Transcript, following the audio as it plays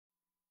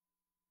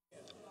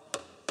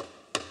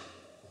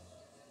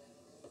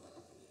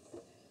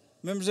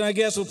Members and our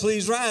guests will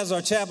please rise.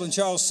 Our chaplain,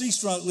 Charles C.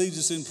 Strunk, leads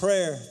us in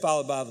prayer,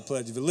 followed by the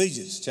Pledge of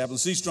Allegiance. Chaplain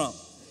C. Strunk.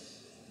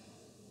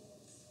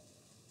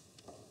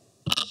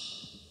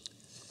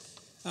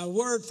 Our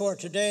word for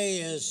today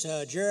is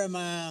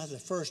Jeremiah, the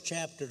first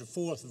chapter, the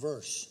 4th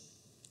verse.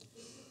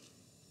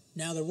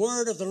 Now the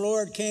word of the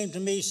Lord came to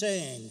me,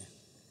 saying,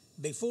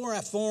 Before I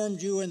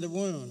formed you in the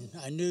womb,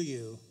 I knew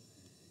you,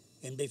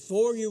 and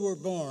before you were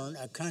born,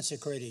 I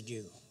consecrated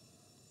you.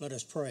 Let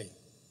us pray.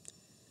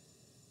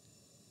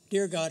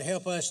 Dear God,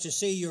 help us to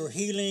see your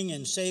healing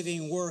and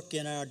saving work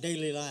in our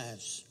daily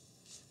lives.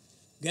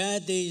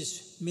 Guide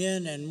these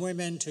men and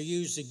women to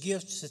use the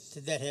gifts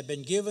that have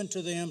been given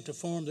to them to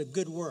form the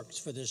good works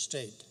for this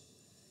state.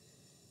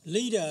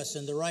 Lead us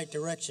in the right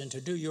direction to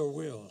do your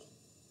will.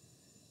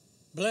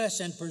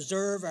 Bless and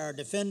preserve our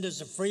defenders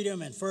of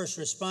freedom and first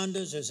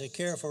responders as they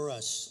care for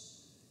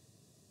us.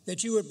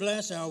 That you would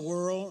bless our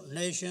world,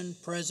 nation,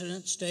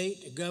 president,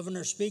 state,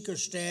 governor, speaker,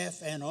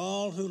 staff, and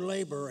all who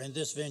labor in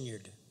this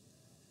vineyard.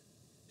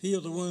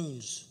 Heal the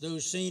wounds,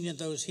 those seen and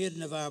those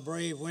hidden, of our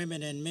brave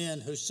women and men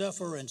who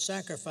suffer and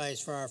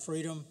sacrifice for our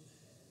freedom.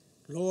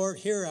 Lord,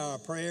 hear our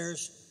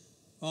prayers.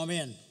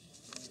 Amen.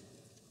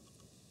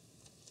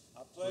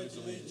 I pledge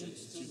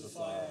allegiance to the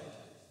flag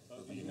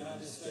of the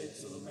United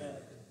States of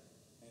America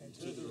and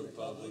to the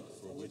republic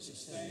for which it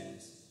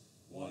stands,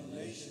 one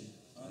nation,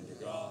 under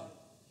God,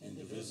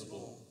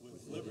 indivisible,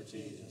 with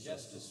liberty and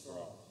justice for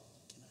all.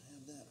 Can I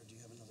have that, or do you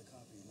have another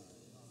copy or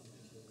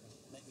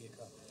not? Make me a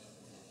copy.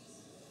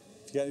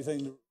 You got anything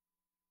to...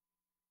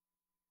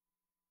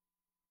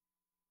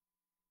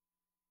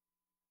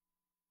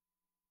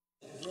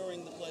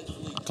 During the Pledge of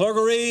Allegiance. Clerk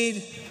will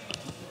read.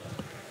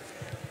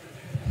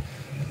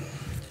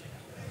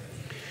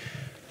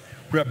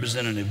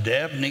 Representative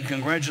Dabney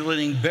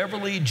congratulating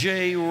Beverly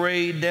J.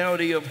 Ray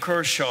Dowdy of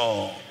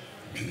Kershaw.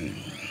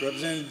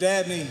 Representative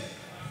Dabney,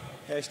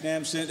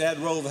 Ashland sent that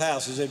roll of the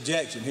House. His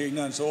objection. Hearing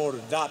none, so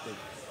ordered. Adopted.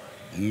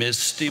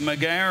 Misty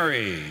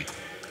McGarry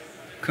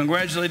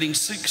congratulating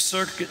Sixth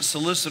Circuit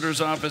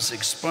Solicitor's Office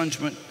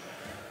Expungement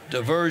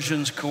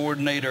Diversions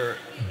Coordinator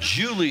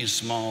Julie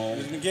Small.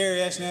 Ms.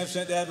 McGarry, Ashland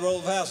sent that roll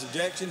of the House.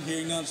 Objection.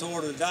 Hearing none, so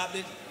ordered.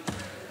 Adopted.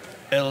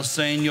 El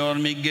Senor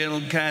Miguel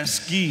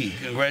Casqui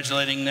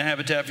congratulating the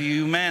Habitat for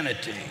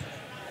Humanity.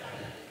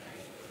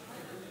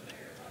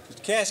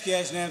 Mr. Caskey,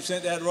 Ashland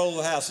sent that roll of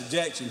the House.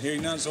 Objection.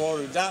 Hearing none, so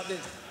ordered. Adopted.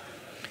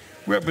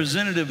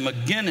 Representative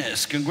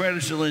McGinnis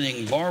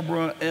congratulating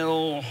Barbara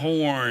L.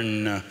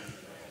 Horn.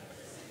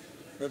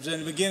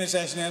 Representative McGinnis,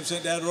 Ashland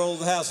sent that roll of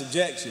the House.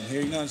 Objection.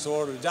 Hearing none, so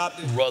ordered.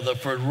 Adopted.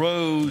 Rutherford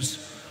Rose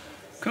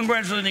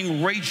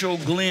congratulating Rachel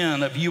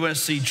Glenn of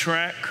USC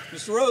Track.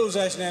 Mr. Rose,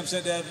 Ashland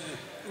sent that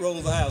roll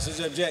of the House. His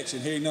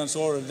objection. Hearing none,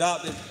 so ordered.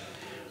 Adopted.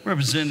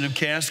 Representative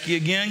Caskey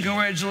again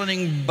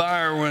congratulating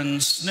Byron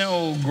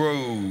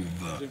Snellgrove.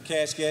 Representative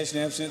Caskey,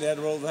 Ashland sent that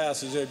roll of the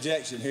House. His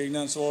objection. Hearing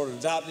none, so ordered.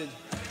 Adopted.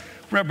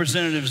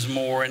 Representatives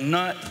Moore and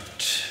Nutt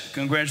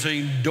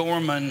congratulating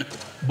Dorman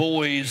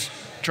Boys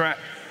Track.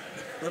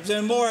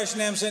 Representative Moore,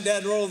 Ashland sent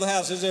that roll of the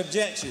House. His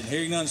objection.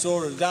 Hearing none, so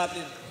ordered.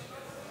 Adopted.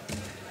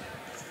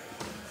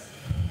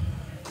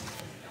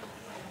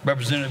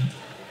 Representative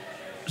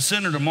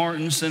Senator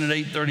Martin, Senate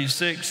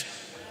 836,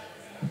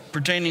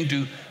 pertaining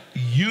to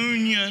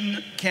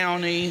Union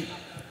County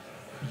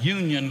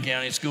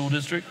School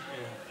District.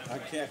 Yeah, I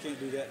can't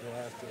do that until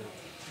after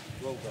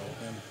roll call.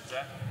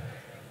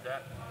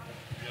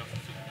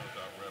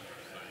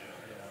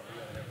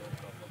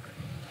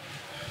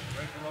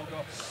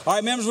 All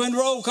right, members, we're in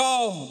roll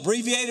call.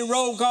 Abbreviated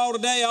roll call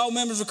today. All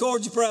members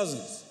record your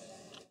presence.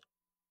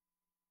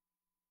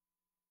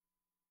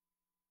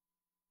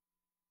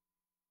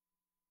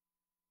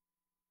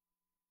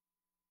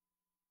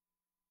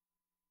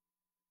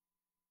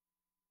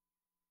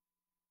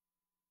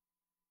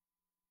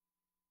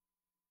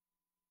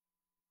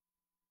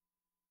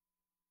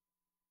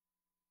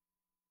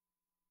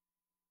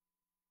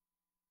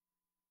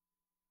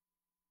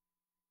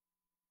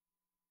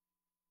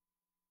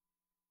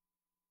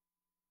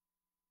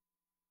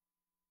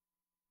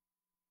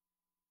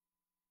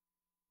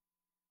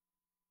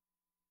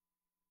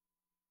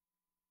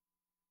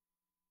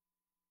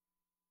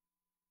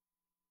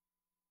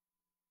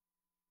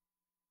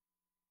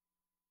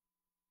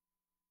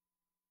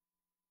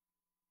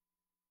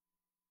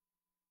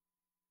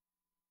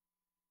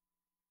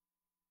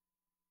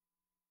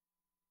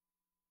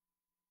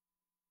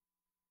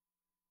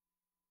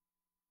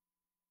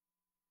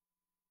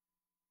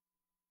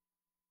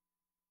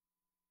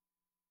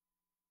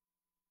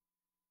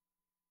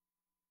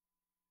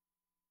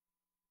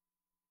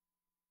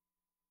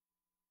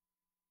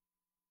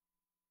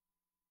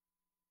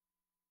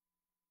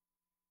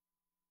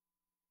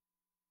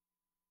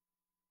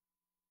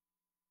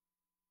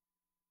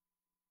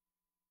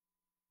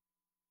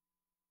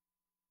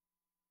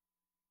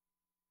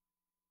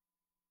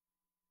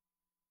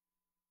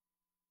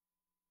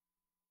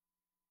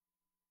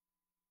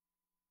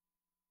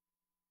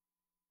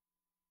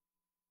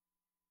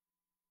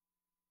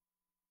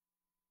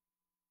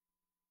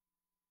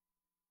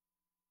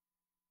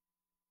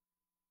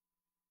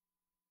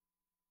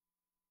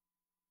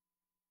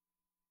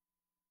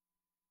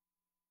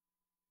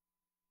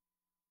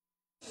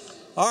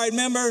 All right,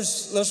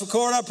 members, let's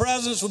record our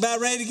presence. We're about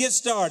ready to get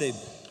started.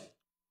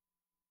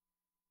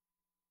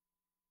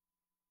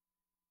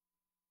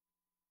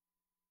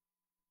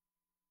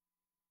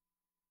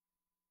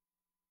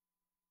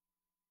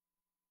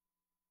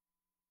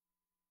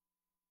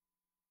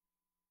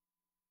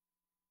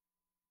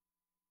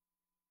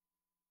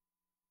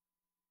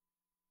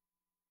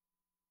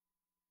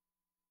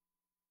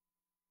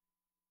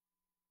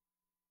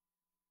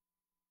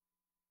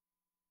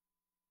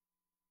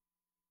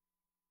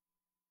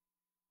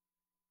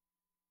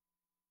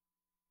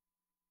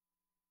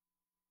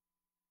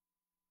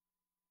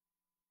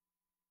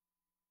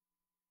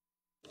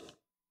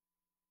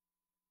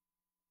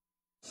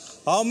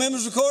 All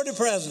members record their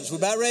presence. We're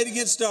about ready to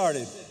get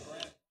started.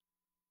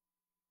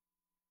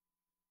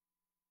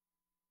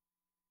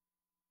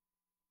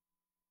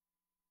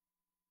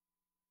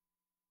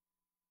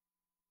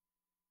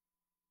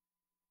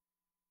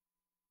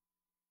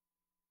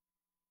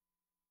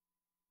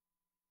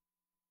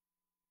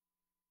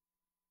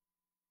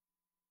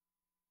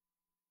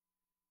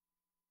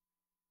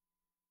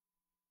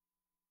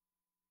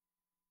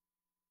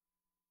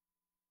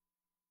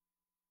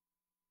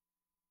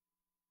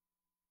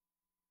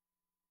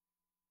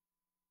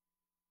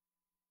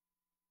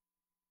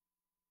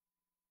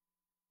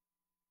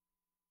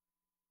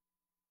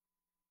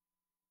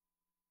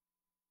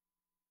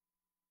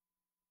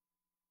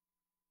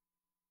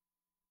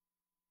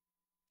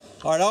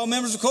 All right, all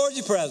members record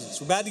your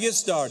presence. We're about to get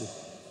started.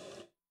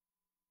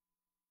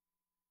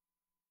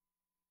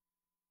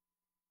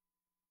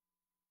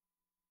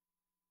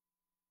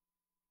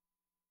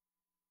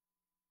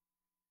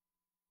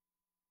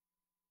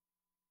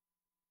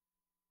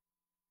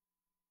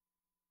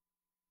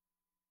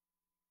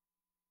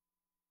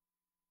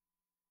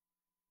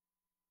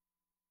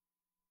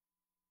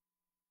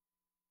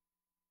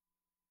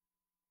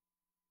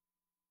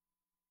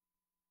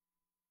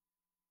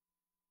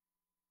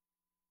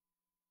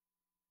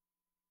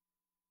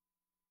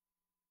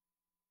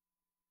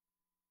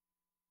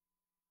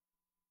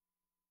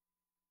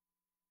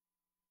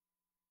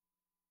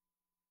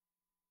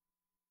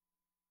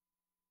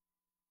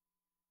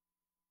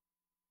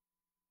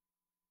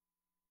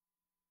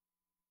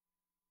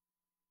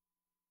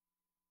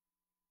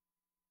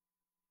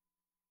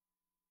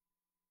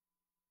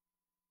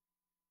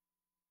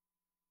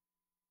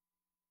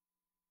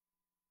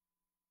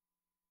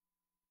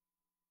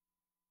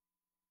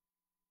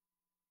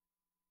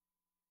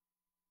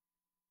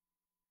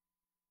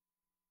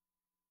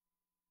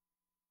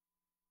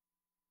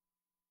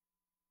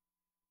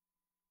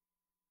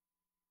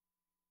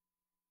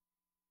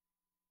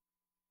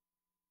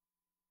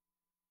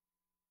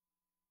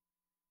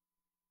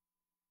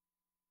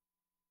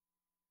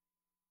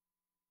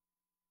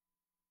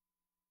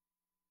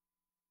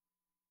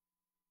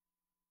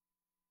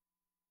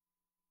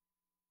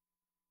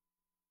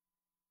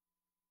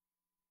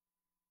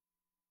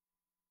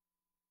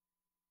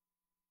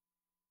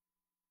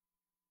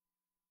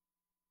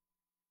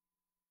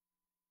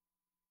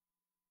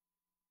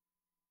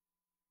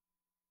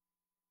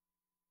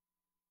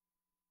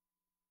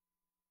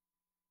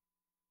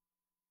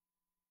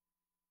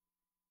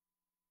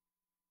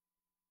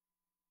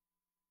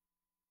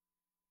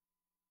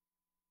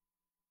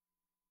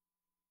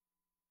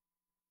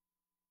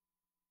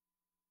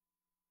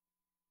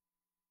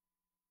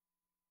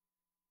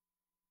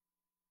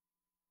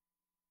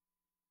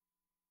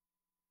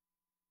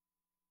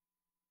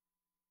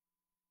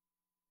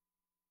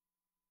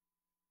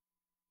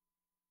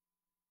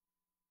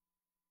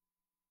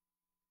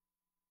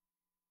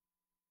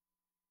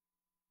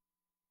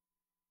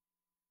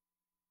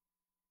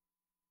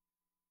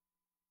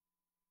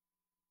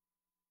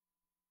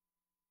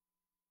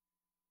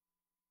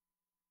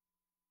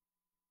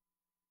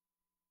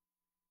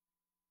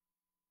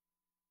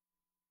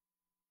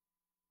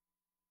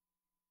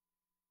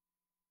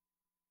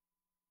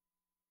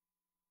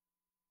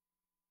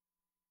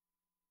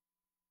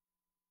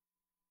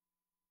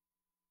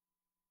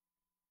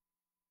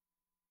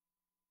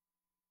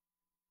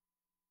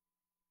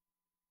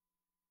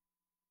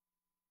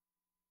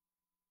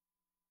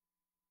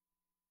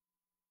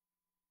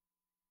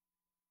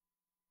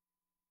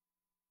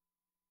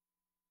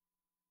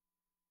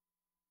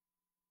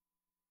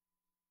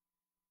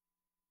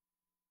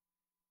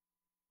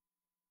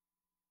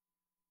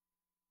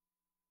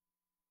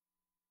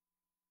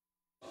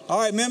 All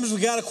right, members, we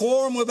got a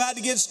quorum. We're about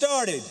to get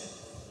started.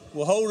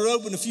 We'll hold it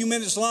open a few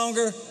minutes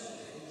longer.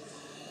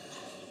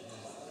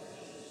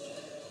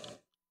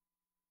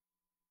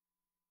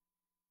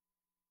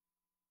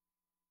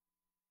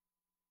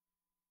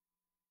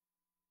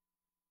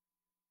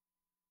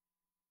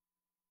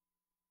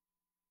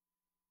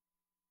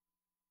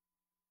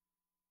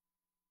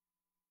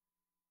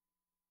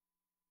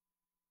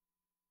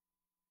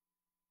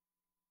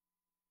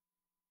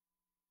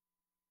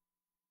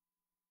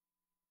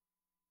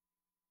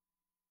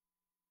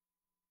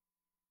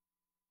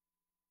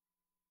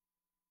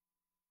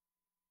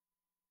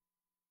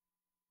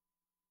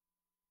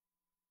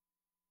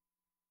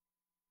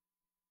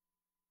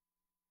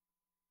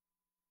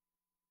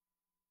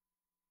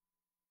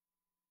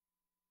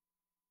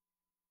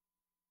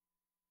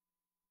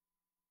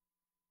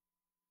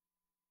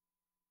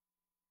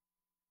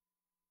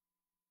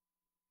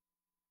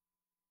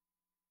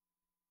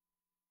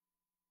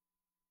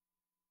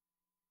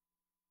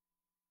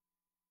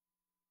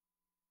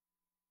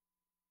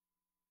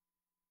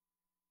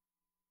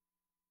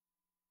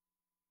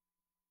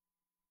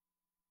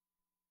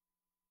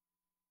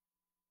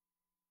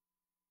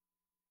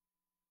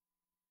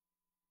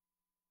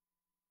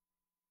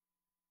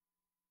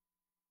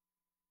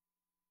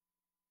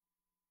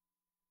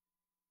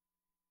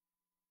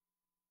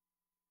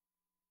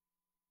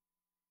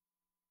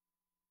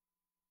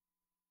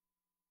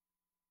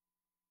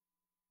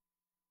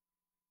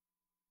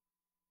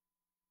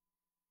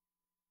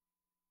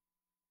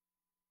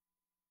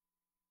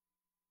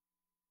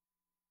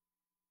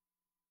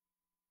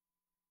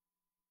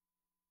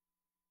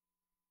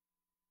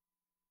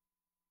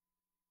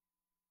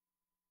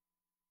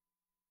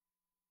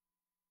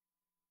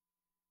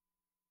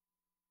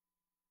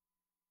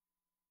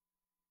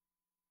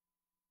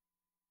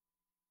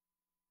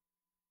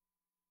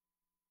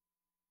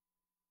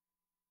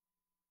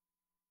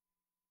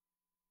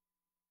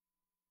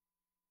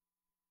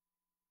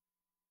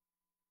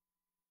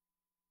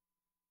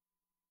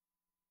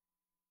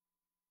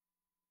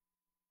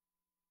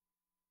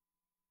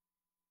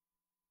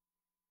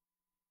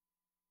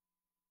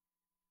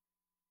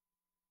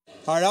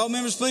 All right, all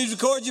members, please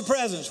record your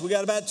presence. We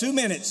got about 2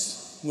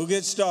 minutes. We'll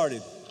get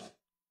started.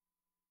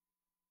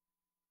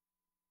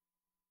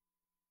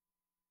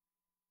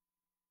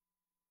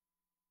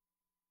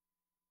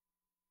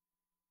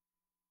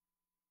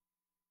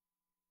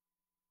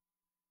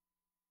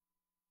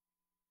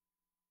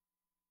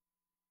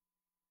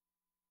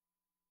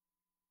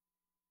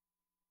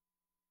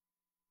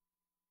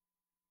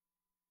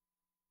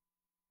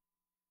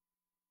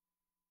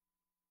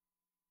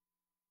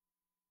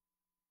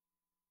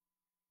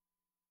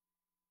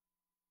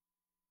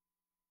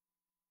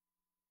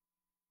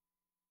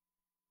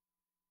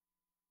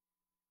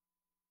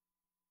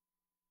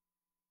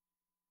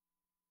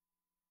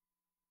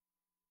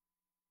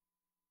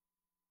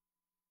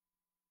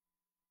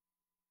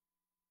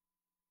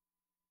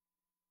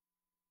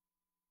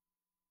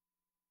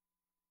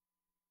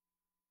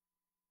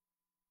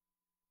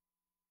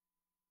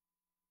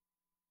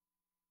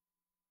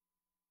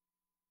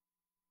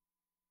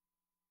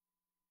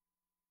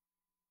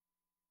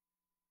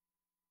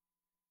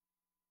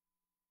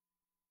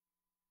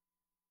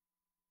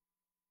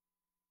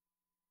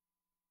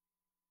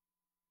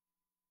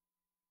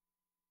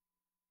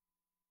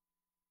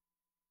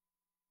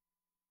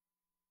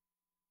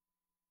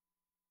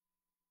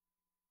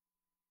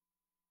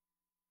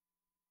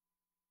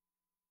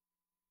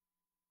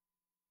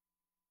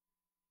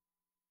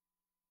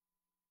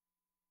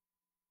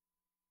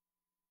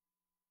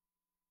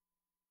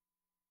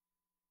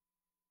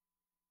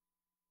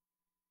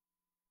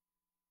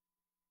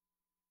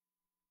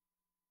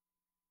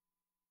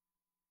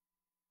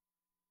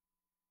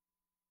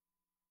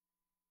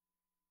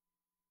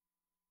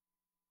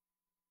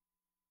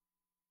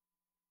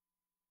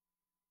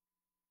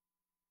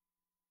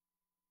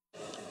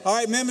 All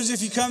right, members,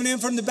 if you're coming in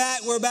from the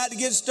back, we're about to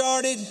get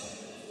started.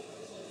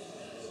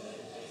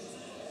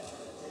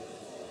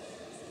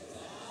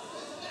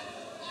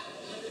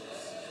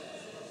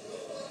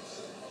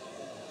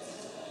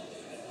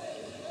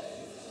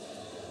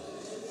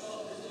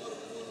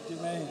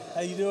 Good man.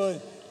 How you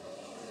doing?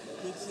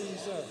 Good to see you,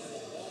 sir.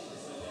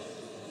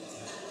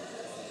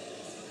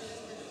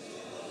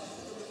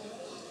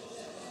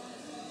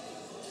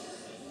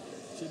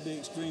 Should be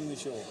extremely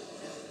short.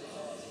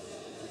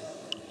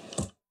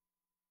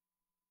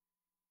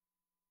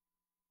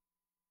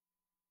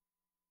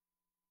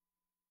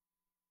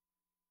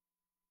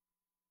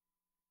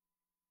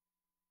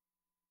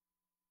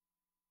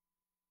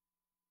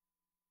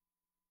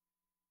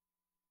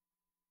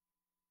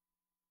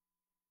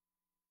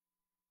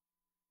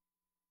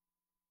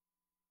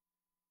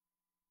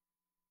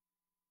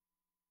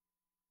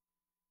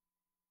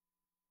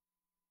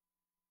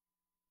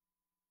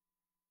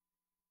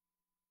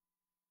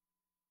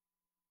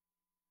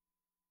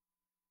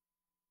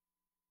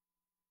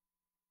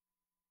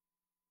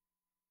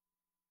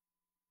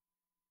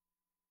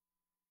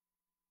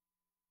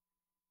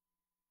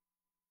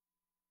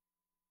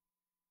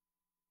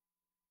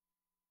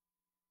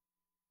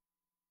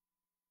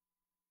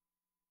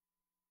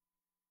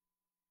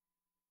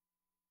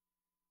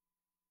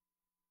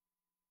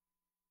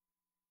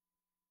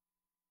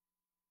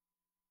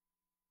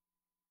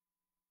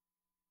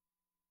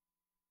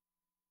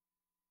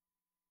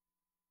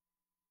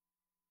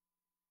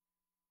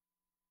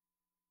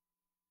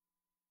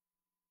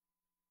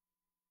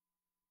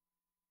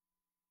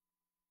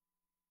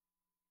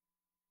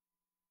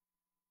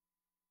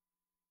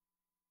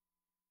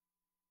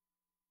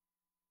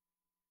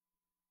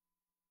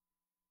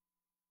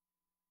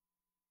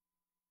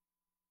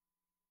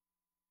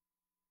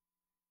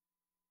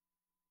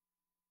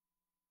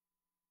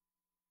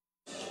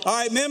 All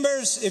right,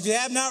 members, if you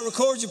have not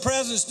recorded your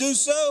presence, do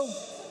so.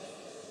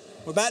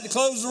 We're about to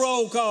close the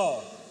roll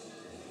call.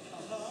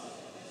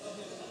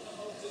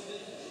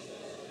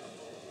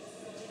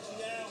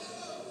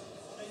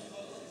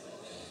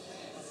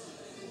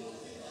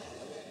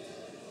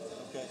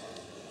 Okay.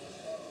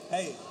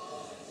 Hey.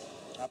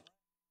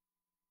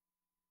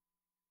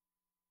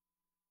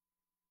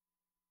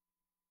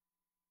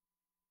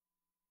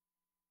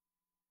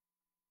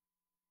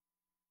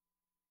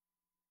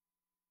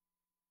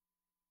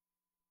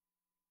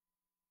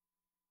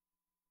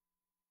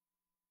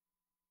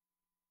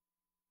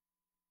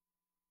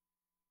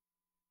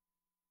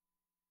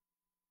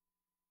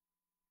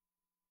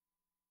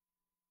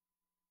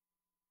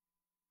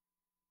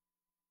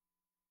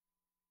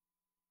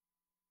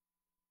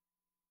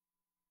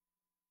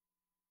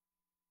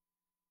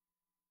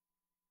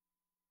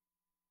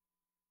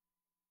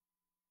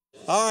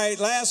 All right,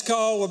 last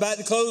call. We're about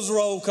to close the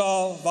roll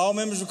call. Have all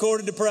members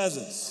recorded their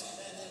presence?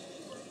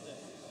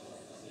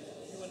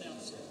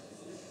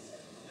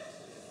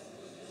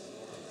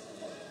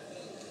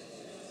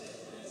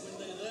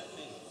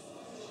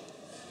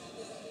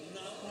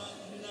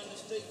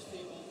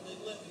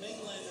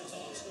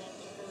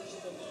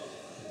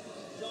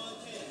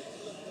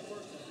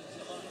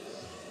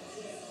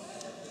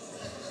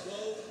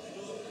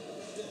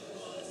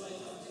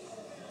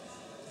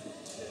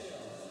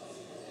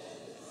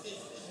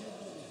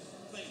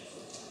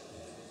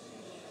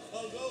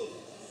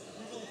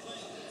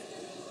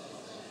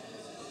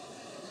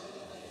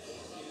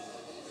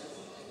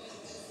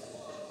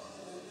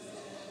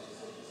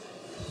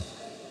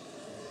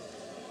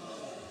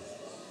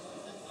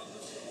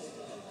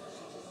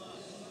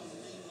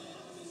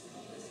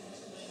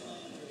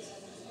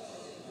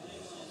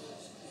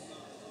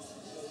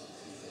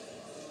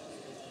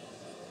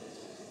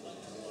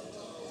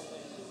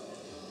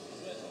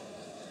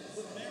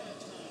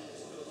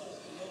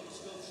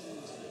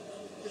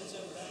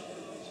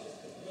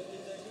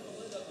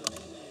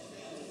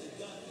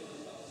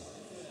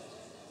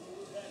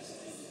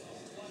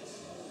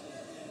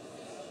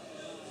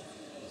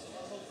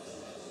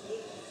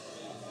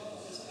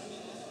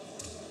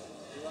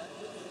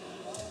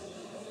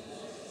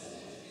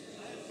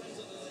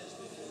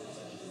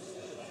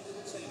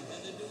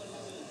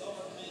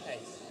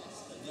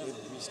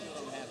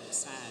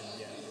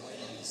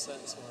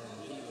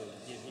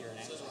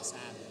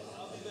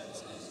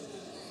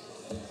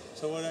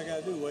 So what I got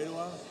to do, wait a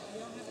while?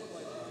 You don't have to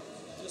wait a while.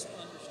 Just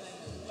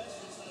understand.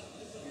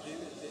 You do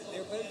it.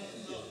 They're both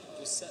here.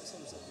 Just set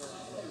some there.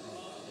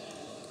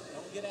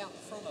 Don't get out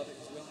in front of it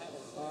because we'll have a...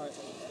 All right.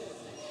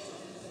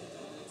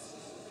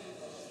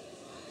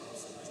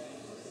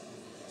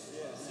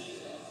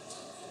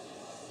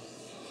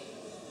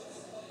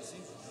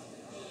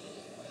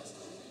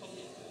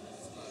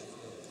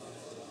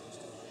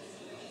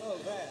 Oh,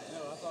 that. No,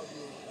 I thought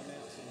you were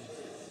announcing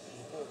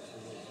reports.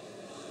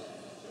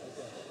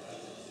 Okay.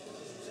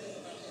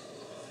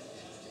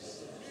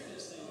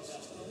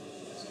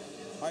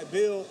 All right,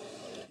 Bill.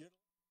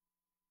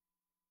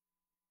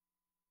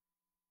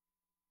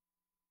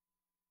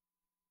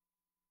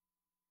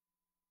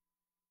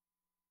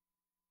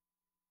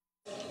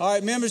 All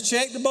right, members,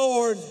 check the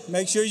board.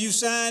 Make sure you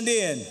signed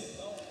in.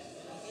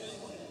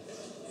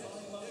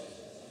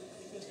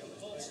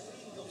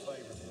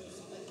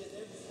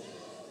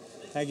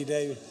 Thank you,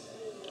 David.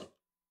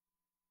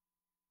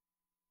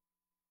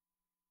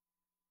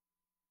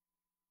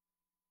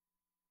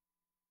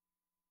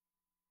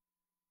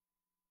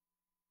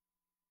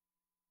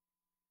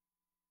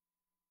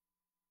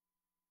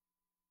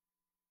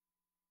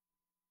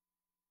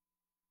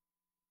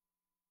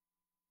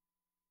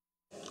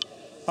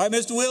 All right,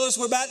 Mr. Willis,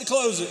 we're about to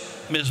close it.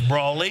 Ms.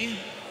 Brawley.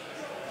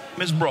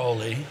 Ms.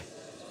 Brawley.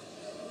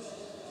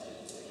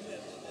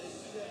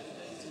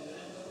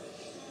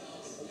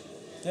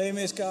 Hey,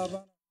 Miss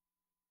Carbone.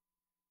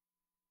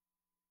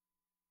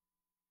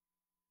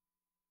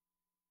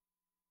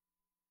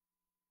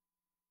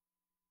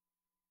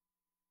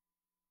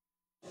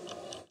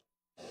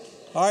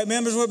 All right,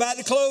 members, we're about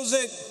to close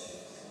it.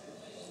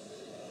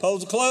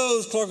 Polls are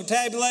closed. Clerk will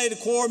tabulate. A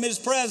quorum is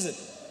present.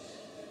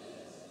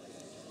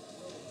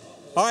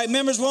 All right,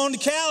 members, we're on the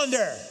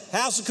calendar.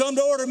 House will come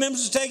to order.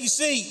 Members will take your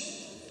seat.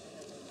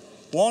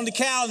 We're on the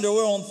calendar.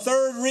 We're on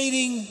third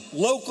reading,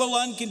 local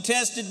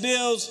uncontested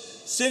bills.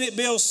 Senate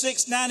Bill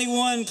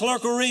 691.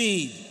 Clerk will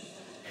read.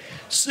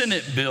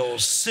 Senate Bill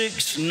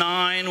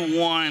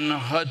 691,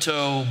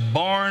 Hutto,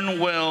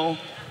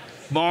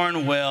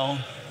 Barnwell.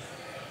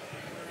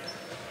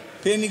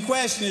 Pending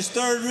question is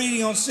third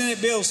reading on Senate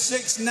Bill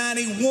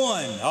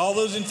 691. All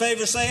those in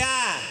favor say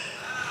aye.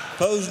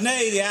 Opposed,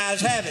 nay. The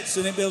ayes have it.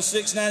 Senate Bill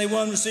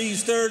 691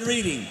 receives third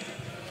reading.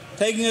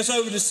 Taking us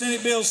over to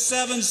Senate Bill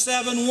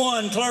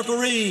 771. Clerk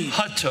will read.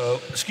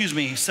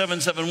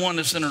 771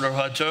 to Senator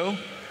Hutto.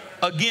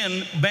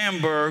 Again,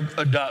 Bamberg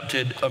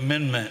adopted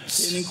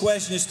amendments. Pending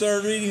question is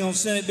third reading on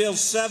Senate Bill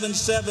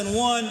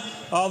 771.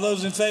 All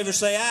those in favor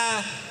say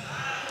aye.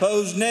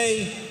 Opposed,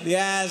 nay. The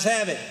ayes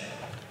have it.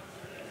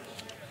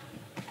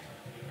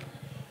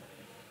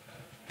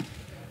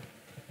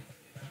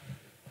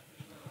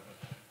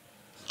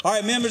 All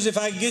right, members, if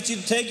I can get you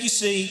to take your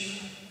seat.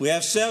 We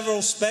have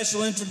several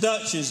special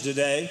introductions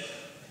today.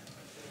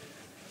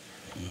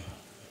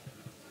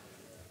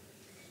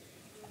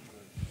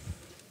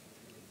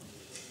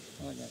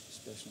 I got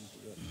special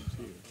introductions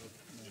here.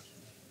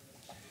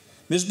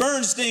 Ms.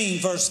 Bernstein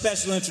for a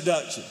special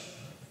introduction.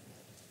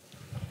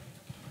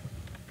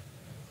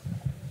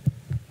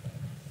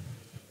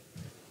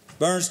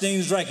 Bernstein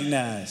is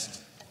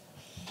recognized.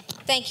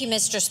 Thank you,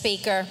 Mr.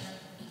 Speaker.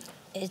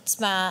 It's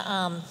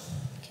my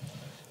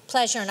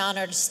pleasure and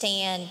honor to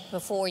stand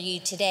before you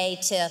today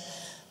to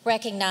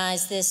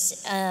recognize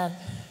this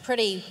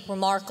pretty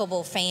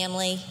remarkable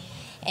family.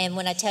 And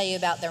when I tell you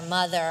about their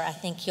mother, I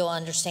think you'll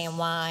understand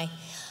why.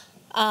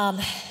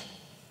 Bluma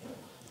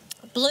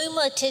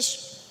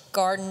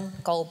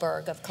Tischgarden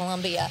Goldberg of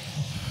Columbia,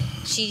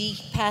 she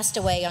passed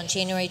away on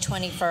January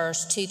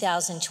 21st,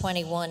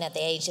 2021 at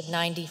the age of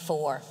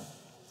 94.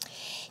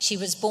 She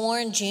was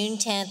born June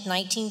 10th,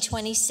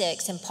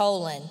 1926 in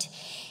Poland,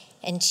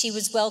 and she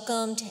was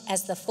welcomed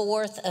as the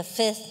fourth of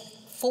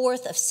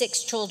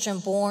six children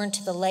born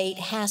to the late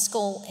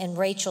Haskell and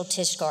Rachel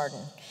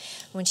Tischgarden.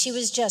 When she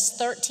was just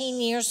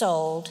 13 years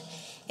old,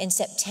 in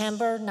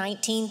September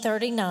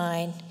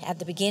 1939, at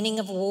the beginning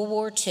of World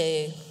War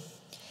II,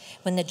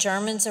 when the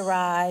Germans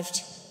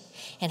arrived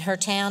in her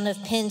town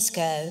of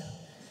Pinsko,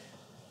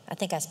 I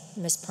think I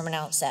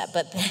mispronounced that,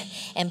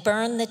 and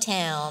burned the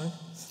town,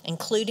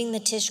 including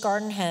the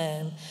Tischgarden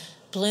home,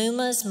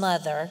 Bluma's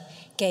mother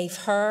gave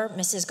her,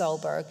 Mrs.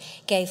 Goldberg,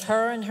 gave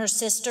her and her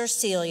sister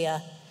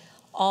Celia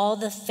all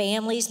the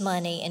family's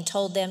money and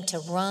told them to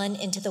run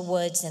into the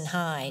woods and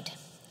hide.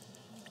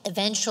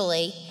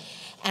 Eventually,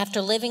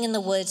 after living in the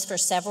woods for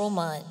several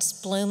months,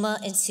 Bluma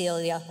and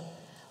Celia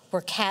were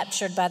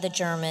captured by the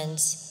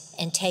Germans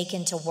and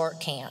taken to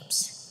work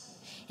camps.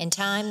 In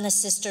time, the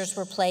sisters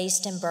were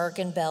placed in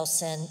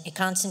Bergen-Belsen, a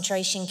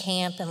concentration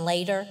camp, and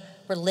later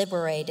were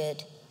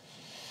liberated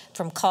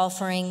from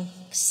Kaufering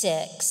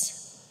 6,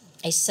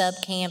 a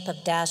subcamp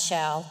of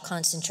Dachau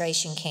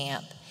concentration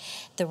camp.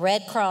 The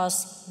Red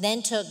Cross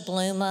then took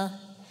Bluma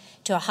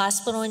to a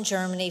hospital in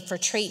Germany for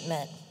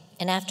treatment,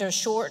 and after a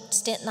short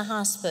stint in the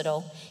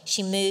hospital,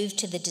 she moved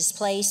to the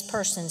displaced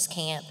persons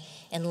camp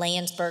in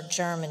Landsberg,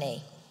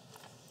 Germany.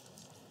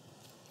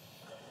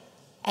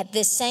 At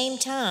this same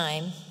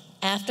time,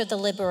 After the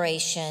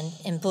liberation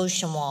in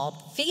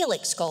Buchenwald,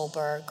 Felix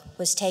Goldberg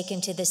was taken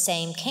to the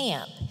same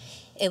camp.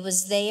 It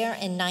was there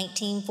in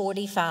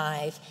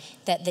 1945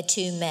 that the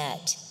two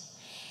met.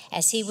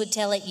 As he would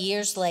tell it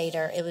years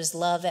later, it was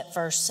love at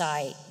first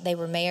sight. They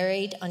were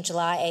married on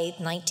July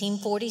 8,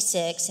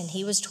 1946, and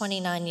he was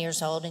 29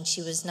 years old and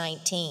she was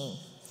 19.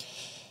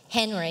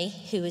 Henry,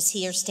 who is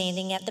here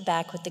standing at the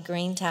back with the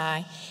green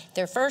tie,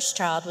 their first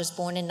child was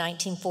born in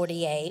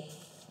 1948.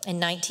 In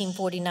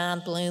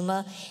 1949,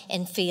 Bluma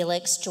and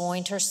Felix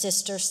joined her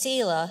sister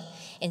Selah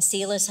and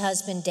Selah's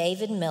husband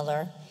David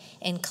Miller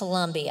in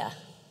Columbia.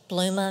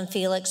 Bluma and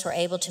Felix were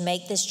able to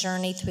make this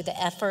journey through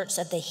the efforts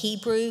of the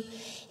Hebrew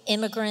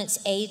Immigrants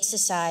Aid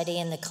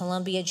Society and the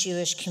Columbia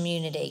Jewish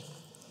community.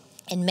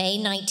 In May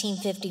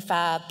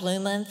 1955,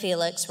 Bluma and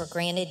Felix were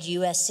granted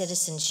U.S.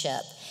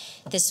 citizenship.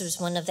 This was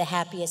one of the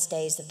happiest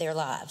days of their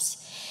lives.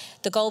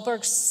 The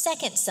Goldberg's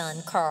second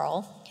son,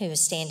 Carl, who is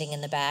standing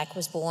in the back,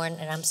 was born,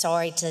 and I'm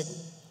sorry to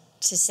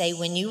say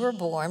when you were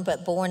born,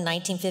 but born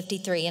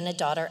 1953, and a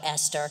daughter,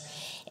 Esther.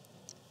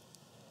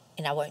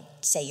 And I won't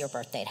say your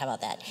birth date, how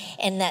about that?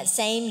 And that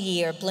same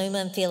year,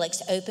 Bluma and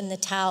Felix opened the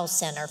Tile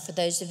Center. For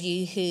those of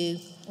you who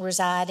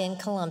reside in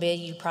Columbia,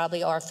 you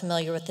probably are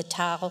familiar with the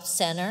Tile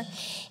Center.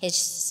 It's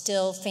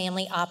still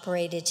family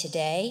operated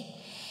today.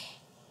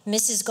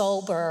 Mrs.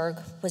 Goldberg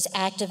was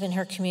active in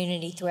her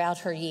community throughout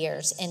her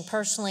years, and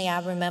personally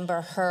I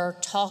remember her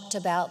talked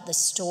about the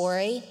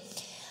story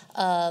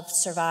of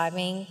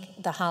surviving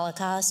the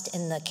Holocaust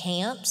in the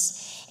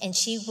camps, and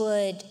she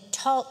would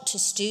talk to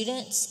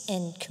students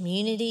and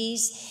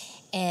communities,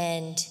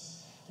 and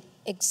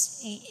it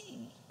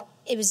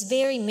was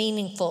very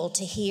meaningful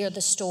to hear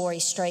the story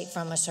straight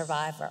from a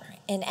survivor.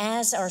 And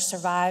as our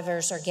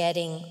survivors are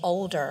getting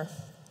older,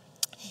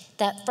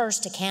 that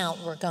first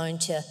account we're going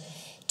to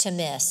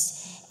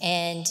miss.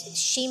 And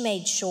she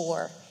made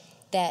sure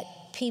that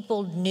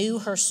people knew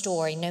her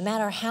story, no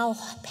matter how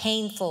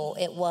painful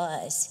it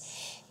was,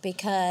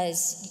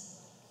 because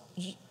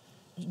you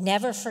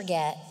never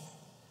forget.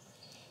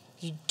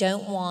 You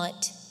don't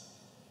want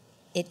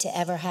it to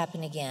ever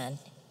happen again.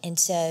 And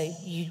so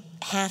you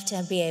have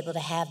to be able to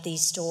have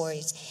these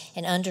stories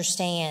and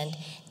understand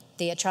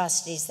the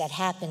atrocities that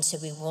happened so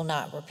we will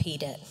not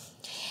repeat it.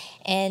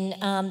 And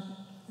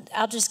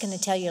I'm just going to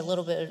tell you a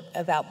little bit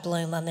about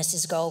Bluma,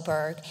 Mrs.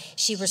 Goldberg.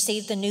 She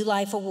received the New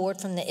Life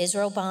Award from the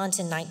Israel Bonds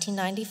in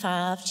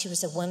 1995. She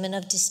was a Woman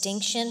of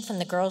Distinction from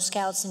the Girl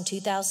Scouts in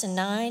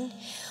 2009,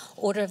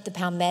 Order of the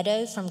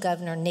Palmetto from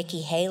Governor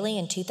Nikki Haley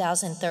in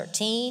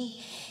 2013,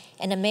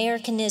 an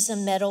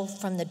Americanism Medal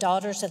from the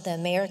Daughters of the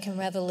American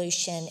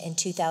Revolution in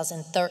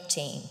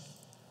 2013.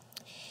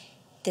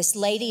 This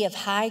lady of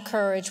high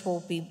courage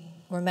will be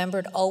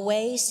remembered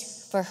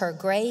always for her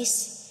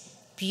grace,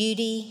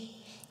 beauty,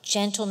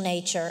 gentle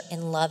nature,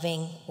 and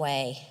loving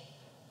way.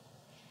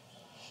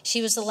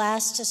 She was the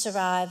last to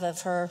survive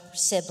of her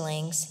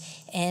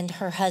siblings, and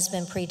her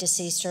husband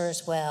predeceased her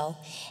as well.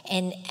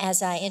 And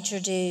as I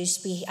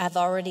introduced, I've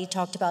already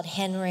talked about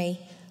Henry,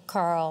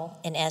 Carl,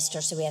 and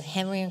Esther. So we have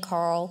Henry and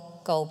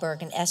Carl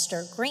Goldberg and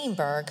Esther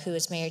Greenberg, who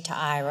is married to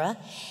Ira.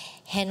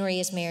 Henry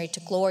is married to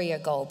Gloria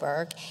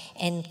Goldberg,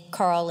 and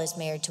Carl is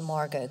married to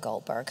Margot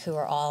Goldberg, who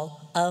are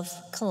all of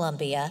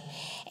Columbia.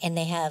 And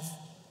they have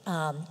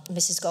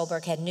Mrs.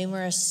 Goldberg had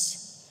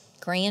numerous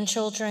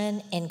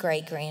grandchildren and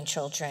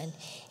great-grandchildren,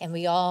 and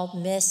we all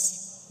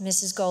miss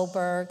Mrs.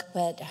 Goldberg,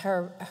 but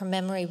her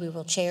memory we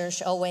will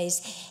cherish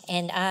always.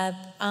 And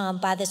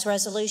by this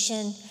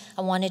resolution,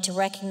 I wanted to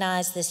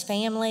recognize this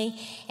family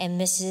and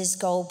Mrs.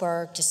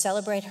 Goldberg to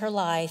celebrate her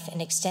life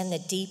and extend the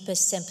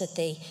deepest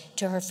sympathy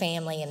to her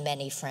family and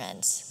many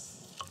friends.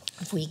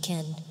 If we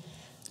can.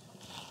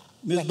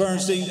 Ms.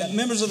 Bernstein,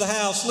 members of the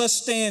House, let's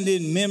stand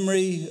in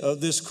memory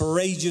of this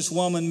courageous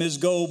woman, Ms.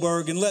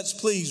 Goldberg, and let's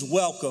please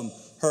welcome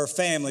her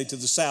family to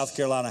the South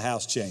Carolina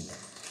House Chamber.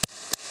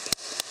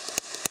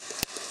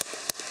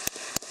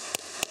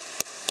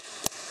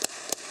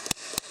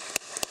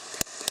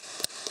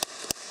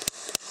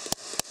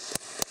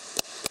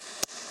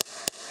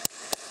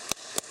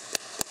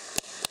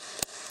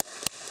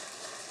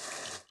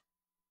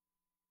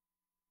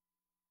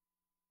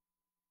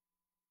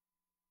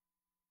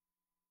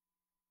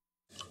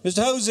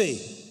 Mr.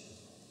 Hosey,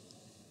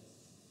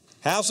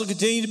 House will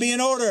continue to be in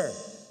order.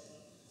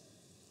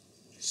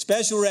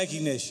 Special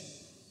recognition.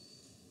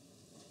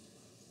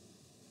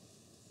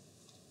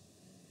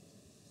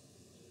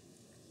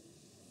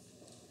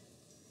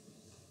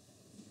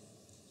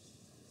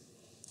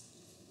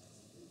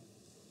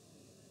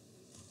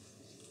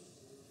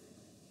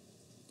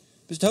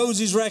 Mr.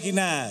 Hosey is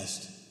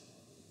recognized.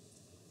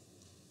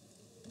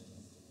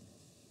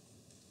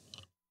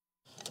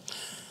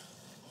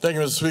 Thank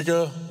you, Mr.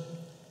 Speaker.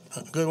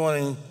 Good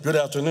morning, good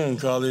afternoon,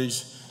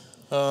 colleagues.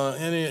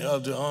 Any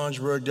of the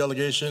Orangeburg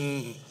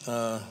delegation,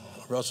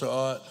 Russell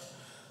Art,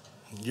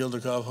 Gilda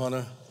Cobb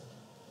Hunter,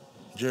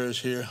 Jerry's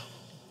here.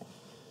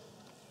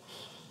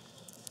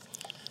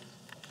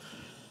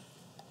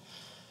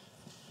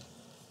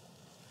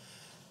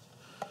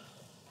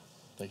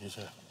 Thank you,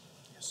 sir.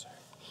 Yes, sir.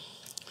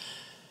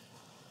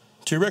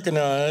 to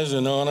recognize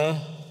and honor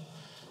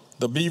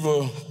the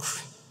Beaver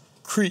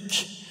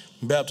Creek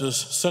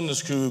Baptist Sunday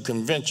School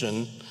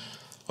Convention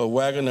of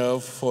Wagner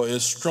for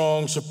its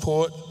strong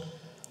support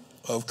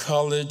of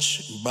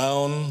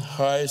college-bound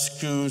high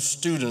school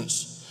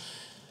students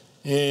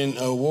in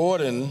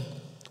awarding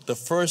the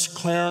first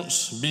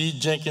Clarence B.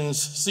 Jenkins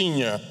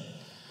Sr.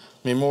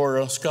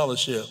 Memorial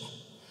Scholarship.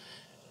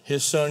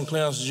 His son,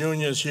 Clarence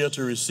Jr., is here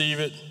to receive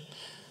it.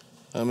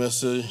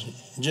 Mr.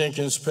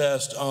 Jenkins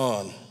passed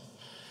on.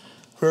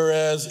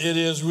 Whereas it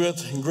is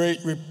with great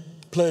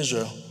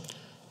pleasure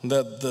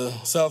that the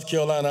South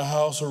Carolina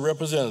House of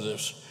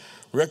Representatives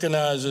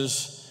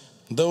recognizes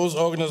those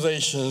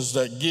organizations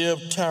that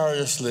give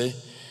tirelessly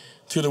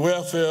to the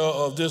welfare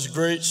of this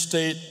great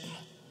state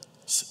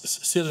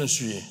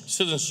citizenry.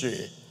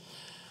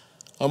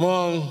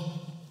 Among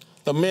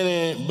the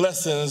many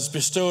blessings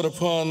bestowed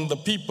upon the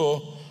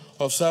people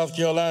of South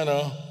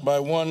Carolina by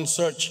one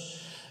such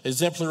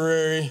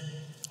exemplary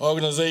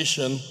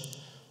organization,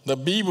 the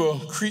Beaver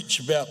Creek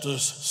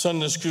Baptist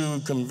Sunday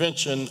School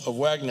Convention of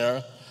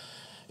Wagner,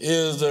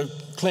 is the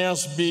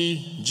Clarence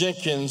B.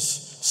 Jenkins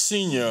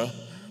Sr.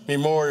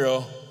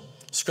 Memorial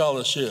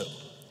Scholarship.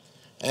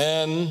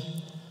 And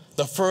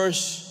the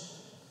first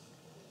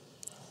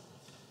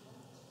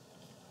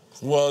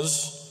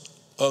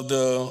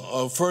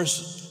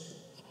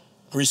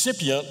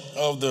recipient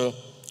of the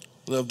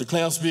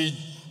Clarence B.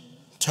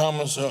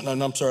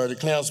 the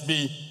Clarence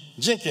B.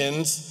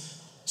 Jenkins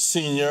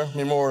Senior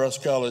Memorial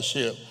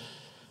Scholarship.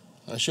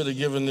 I should have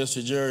given this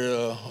to Jerry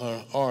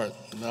Art.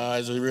 The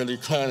eyes are really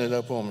climbing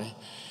up on me.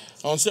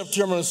 On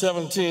September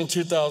 17,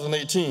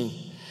 2018,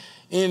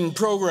 in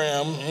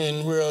program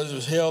where it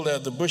was held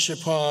at the Bushy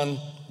Pond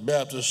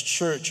Baptist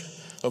Church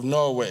of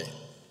Norway,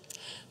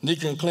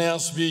 Deacon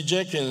Clarence B.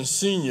 Jenkins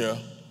Sr.,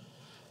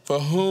 for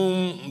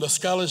whom the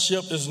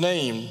scholarship is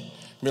named,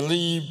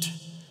 believed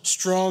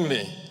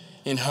strongly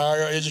in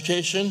higher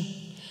education.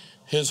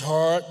 His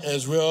heart,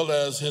 as well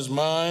as his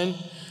mind,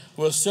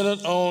 was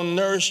centered on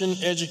nourishing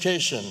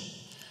education,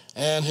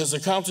 and his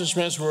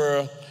accomplishments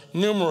were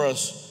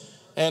numerous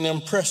and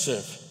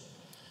impressive.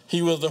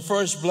 He was the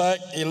first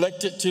black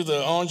elected to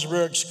the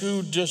Orangeburg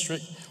School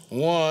District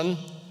 1,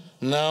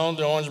 now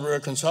the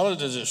Orangeburg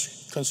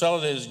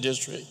Consolidated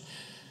District,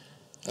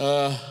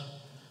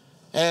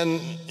 and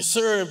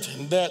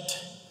served that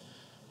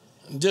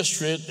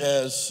district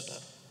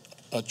as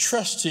a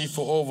trustee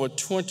for over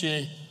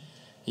 20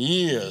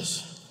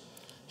 years.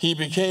 He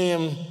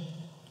became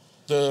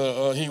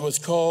he was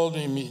called,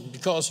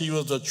 because he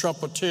was the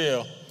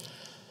trumpeter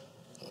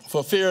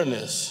for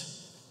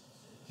fairness,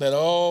 that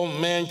all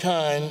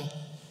mankind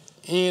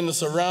in the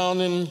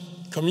surrounding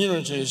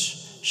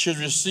communities should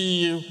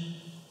receive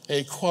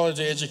a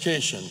quality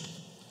education.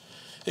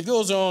 It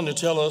goes on to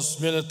tell us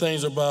many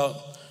things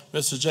about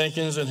Mr.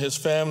 Jenkins and his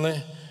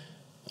family.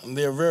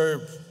 They're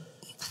very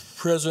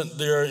present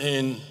there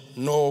in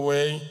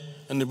Norway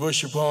in the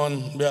Bushy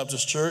Pond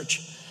Baptist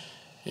Church.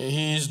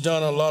 He's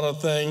done a lot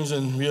of things,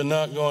 and we are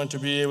not going to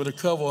be able to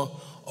cover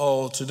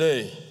all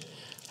today.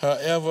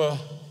 However,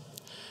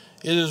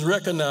 it is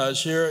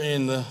recognized here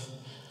in the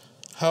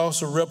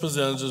House of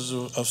Representatives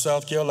of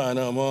South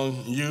Carolina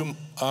among you,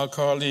 our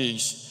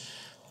colleagues,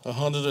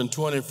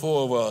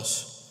 124 of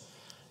us.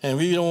 And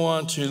we don't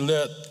want to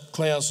let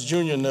Clarence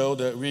Jr. know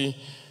that we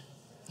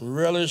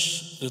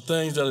relish the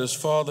things that his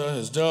father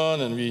has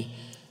done, and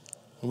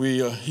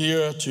we are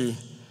here to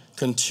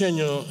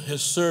continue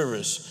his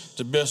service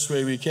the best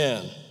way we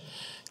can.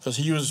 Because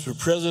he was the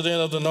president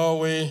of the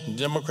Norway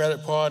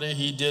Democratic Party.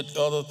 He did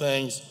other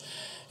things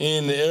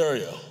in the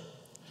area.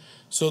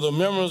 So the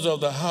members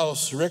of the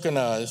House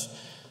recognize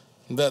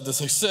that the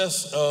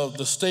success of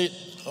the state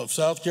of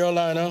South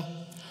Carolina,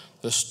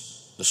 the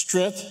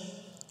strength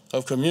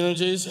of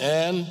communities,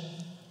 and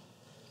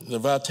the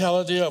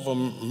vitality of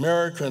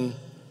American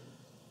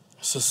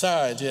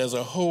society as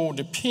a whole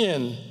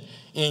depend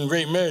in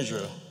great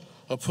measure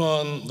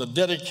upon the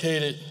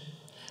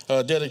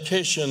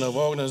dedication of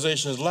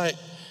organizations like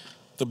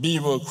the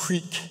Beaver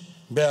Creek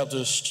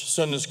Baptist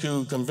Sunday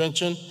School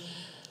Convention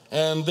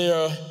and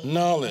their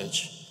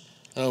knowledge,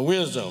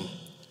 wisdom,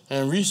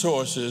 and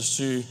resources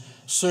to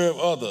serve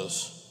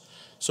others.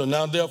 So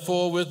now,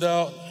 therefore,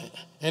 without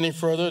any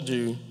further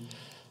ado,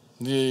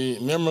 the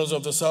members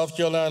of the South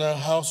Carolina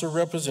House of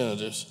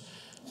Representatives,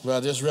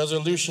 by this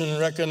resolution,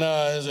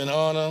 recognize and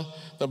honor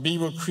the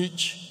Beaver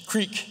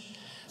Creek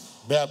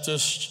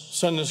Baptist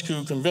Sunday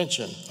School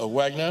Convention of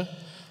Wagner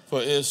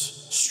for its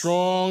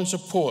strong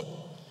support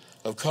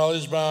of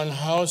college-bound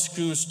high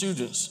school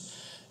students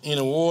in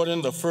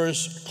awarding the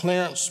first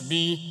Clarence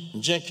B.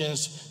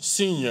 Jenkins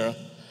Sr.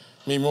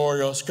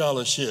 Memorial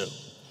Scholarship.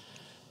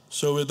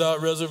 So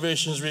without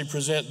reservations, we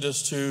present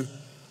this to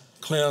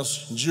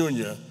Clarence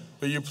Jr.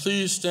 Will you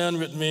please stand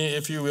with me,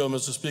 if you will,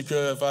 Mr.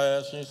 Speaker, if I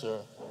ask you,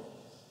 sir,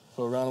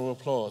 for a round of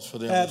applause for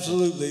them.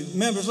 Absolutely.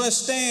 Members, let's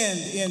stand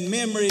in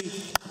memory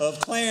of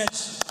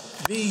Clarence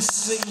B.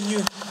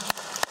 Sr.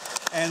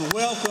 and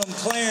welcome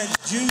Clarence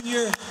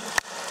Jr.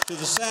 to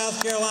the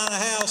South Carolina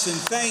House and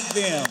thank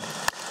them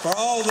for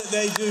all that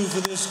they do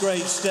for this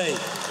great state.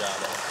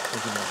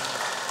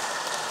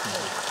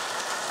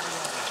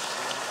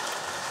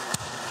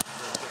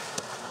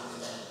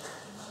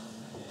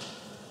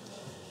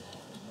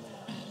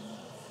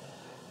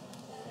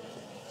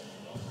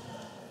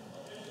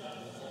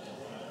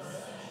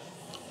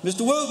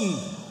 Mr. Wooten,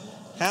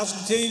 House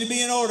continue to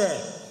be in order.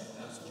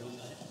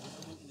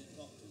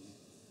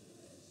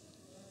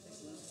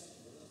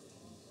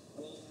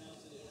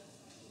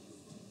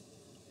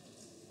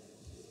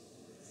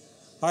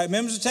 All right,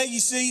 members, take your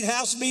seat.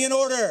 House will be in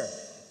order.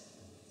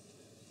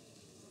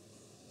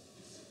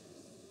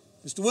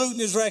 Mr.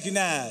 Wooten is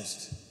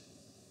recognized.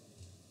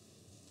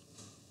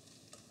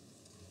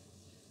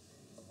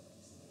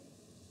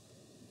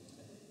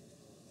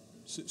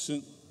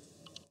 Soon.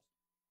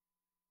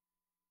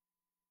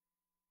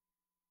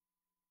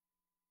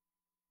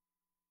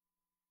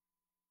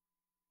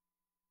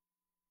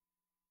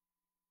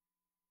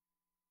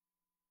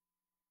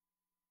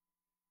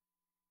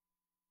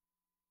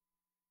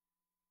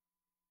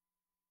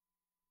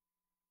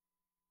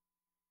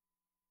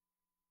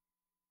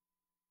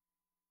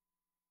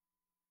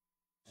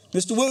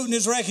 Mr. Wooten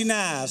is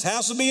recognized.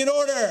 House will be in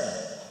order.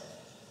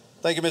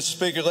 Thank you, Mr.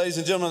 Speaker. Ladies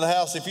and gentlemen of the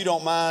House, if you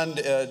don't mind,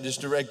 just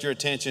direct your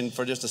attention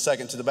for just a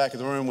second to the back of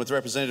the room with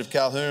Representative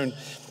Calhoun.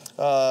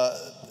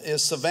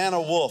 Is Savannah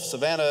Wolf.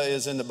 Savannah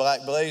is in the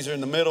black blazer in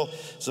the middle.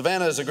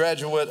 Savannah is a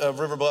graduate of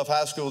River Bluff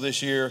High School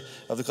this year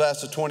of the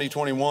class of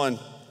 2021.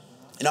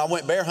 And I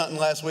went bear hunting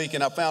last week,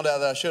 and I found out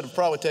that I should have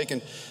probably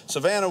taken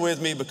Savannah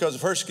with me because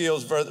of her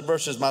skills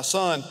versus my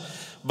son.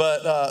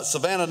 But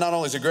Savannah not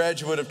only is a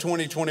graduate of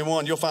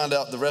 2021, you'll find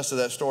out the rest of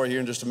that story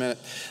here in just a minute.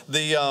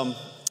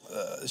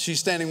 She's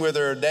standing with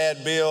her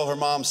dad, Bill, her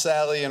mom,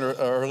 Sally, and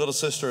her little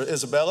sister,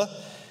 Isabella.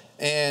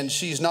 And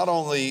she's not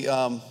only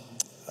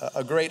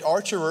a great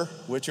archer,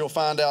 which you'll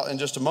find out in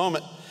just a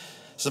moment.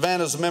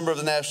 Savannah is a member of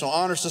the National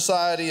Honor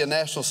Society, a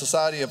National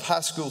Society of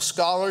High School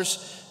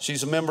Scholars.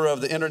 She's a member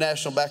of the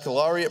International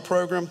Baccalaureate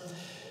Program.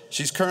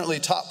 She's currently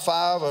top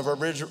 5 of her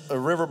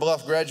River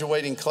Bluff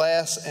graduating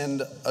class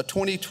and a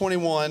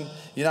 2021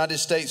 United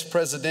States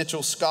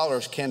Presidential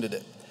Scholars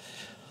candidate.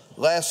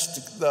 The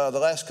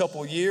last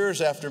couple of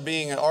years, after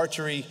being an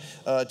archery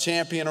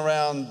champion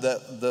around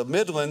the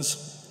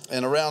Midlands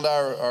and around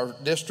our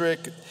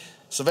district,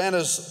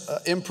 Savannah's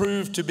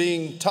improved to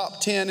being top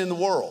 10 in the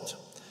world.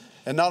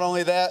 And not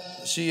only that,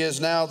 she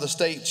is now the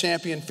state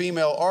champion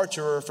female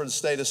archer for the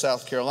state of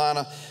South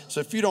Carolina.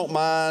 So if you don't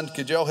mind,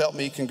 could y'all help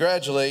me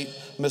congratulate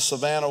Miss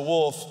Savannah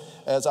Wolf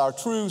as our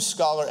true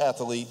scholar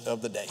athlete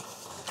of the day.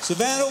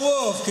 Savannah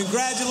Wolf,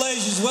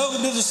 congratulations.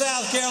 Welcome to the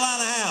South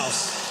Carolina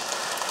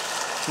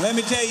House. Let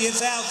me tell you,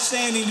 it's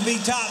outstanding to be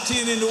top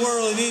 10 in the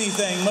world in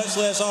anything, much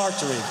less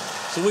archery.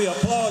 So we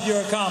applaud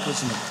your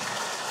accomplishment.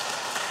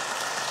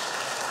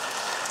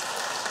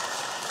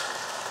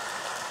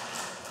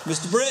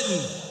 Mr.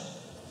 Britton,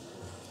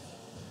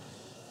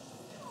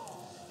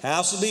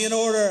 House will be in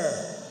order.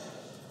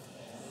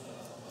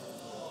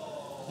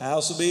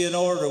 House will be in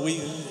order.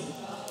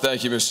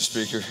 Thank you, Mr.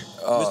 Speaker.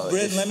 Mr.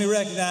 Britton, let me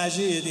recognize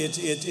you.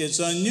 It's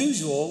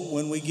unusual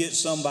when we get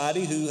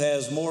somebody who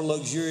has more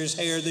luxurious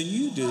hair than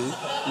you do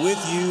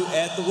with you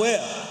at the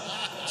well.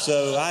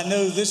 So I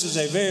know this is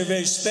a very,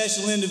 very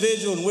special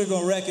individual, and we're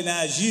going to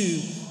recognize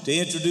you to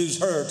introduce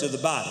her to the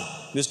body.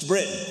 Mr.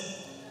 Britton.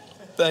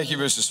 Thank you,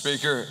 Mr.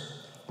 Speaker.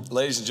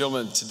 Ladies and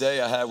gentlemen,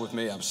 today I have with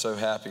me, I'm so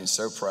happy and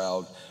so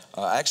proud.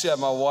 I actually have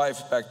my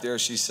wife back there.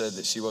 She said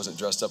that she wasn't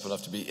dressed up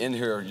enough to be in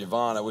here.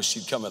 Yvonne, I wish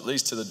she'd come at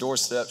least to the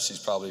doorstep. She's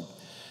probably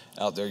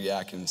out there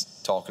yakking,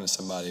 talking to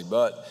somebody.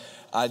 But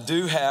I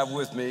do have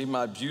with me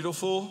my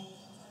beautiful,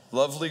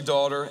 lovely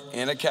daughter,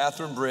 Anna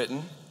Catherine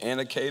Britton,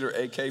 Anna Kate, or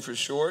AK for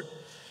short.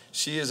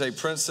 She is a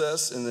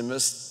princess in the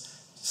Miss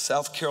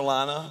South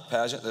Carolina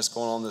pageant that's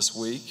going on this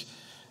week.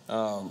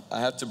 I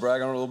have to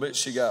brag on her a little bit.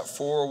 She got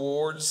 4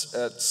 awards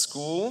at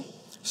school,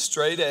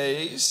 straight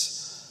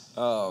A's,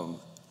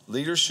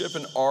 leadership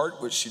in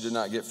art, which she did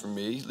not get from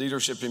me,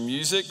 leadership in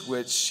music,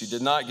 which she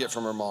did not get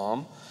from her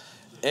mom,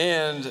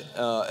 and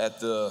at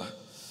the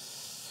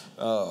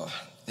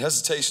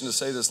hesitation to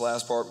say this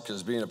last part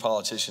because being a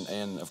politician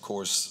and, of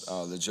course,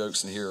 the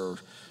jokes in here are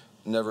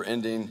never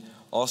ending,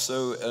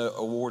 also an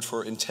award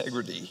for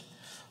integrity.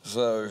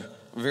 So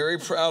very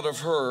proud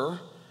of her.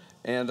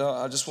 And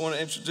I just want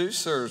to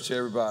introduce her to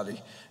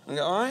everybody.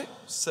 All right,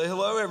 say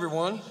hello,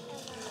 everyone.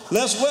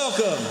 Let's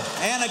welcome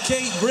Anna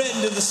Kate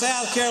Britton to the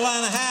South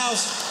Carolina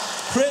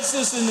House,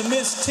 princess in the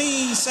Miss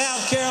Teen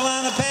South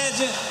Carolina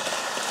pageant.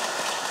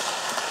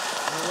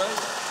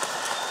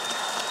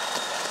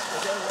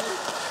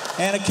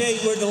 Anna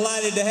Kate, we're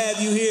delighted to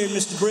have you here.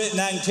 Mr. Britton,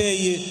 I can tell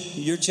you,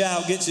 your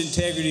child gets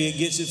integrity and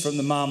gets it from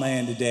the mama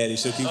and the daddy.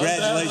 So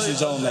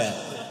congratulations on that.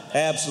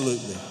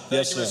 Absolutely.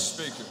 Yes, sir.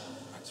 Thank you,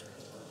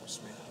 Mr.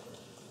 Speaker.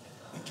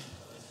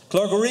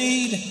 Clerk will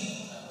read.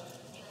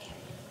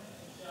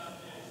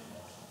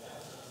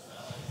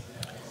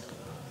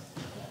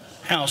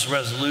 House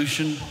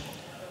resolution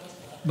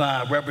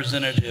by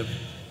Representative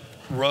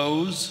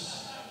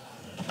Rose,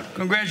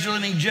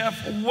 Congratulating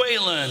Jeff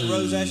Whalen.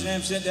 Rose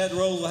Ashenham sent that to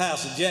the roll of the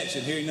House.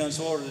 Objection. Hearing none,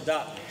 so ordered.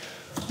 Adopted.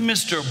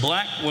 Mr.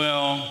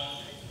 Blackwell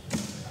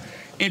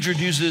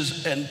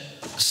introduces a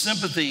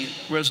sympathy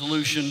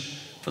resolution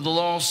for the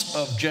loss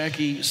of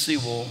Jackie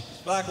Sewell.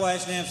 Blackwell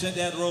Ashenham sent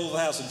that to the roll of the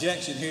House.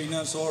 Objection. Hearing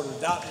none, so ordered.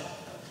 Adopted.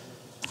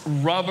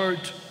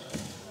 Robert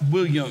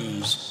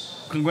Williams.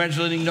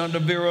 Congratulating Dr.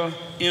 Vera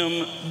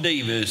M.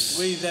 Davis.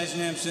 Williams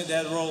Ashenham sent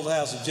that to the roll of the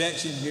House.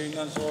 Objection. Hearing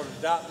none, so ordered.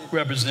 Adopted.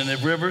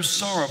 Representative Rivers,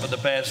 sorrow for the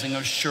passing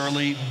of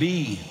Shirley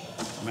B.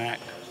 Mack.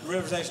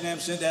 Rivers Ashenham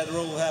sent that to the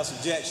roll of the House.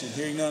 Objection.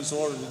 Hearing none, so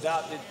ordered.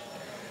 Adopted.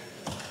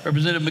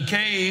 Representative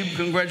McCabe,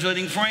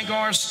 congratulating Frank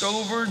R.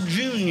 Stover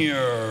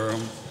Jr.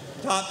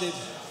 Adopted.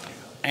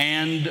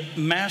 And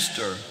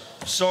Master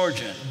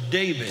Sergeant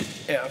David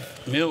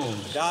F.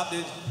 Mills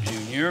Adopted.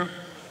 Jr.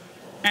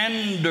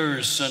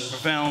 Anderson,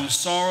 profound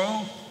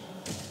sorrow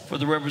for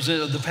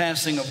the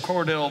passing of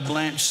Cordell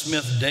Blanche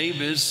Smith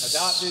Davis.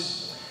 Adopted.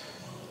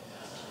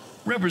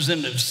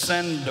 Representative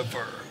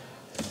Sandifer,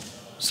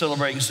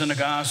 celebrating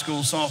Seneca High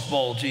School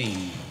softball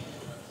team.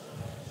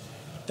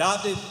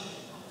 Adopted.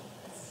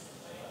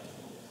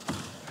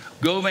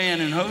 Govan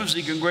and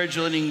Hosey,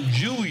 congratulating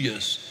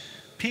Julius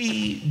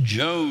P.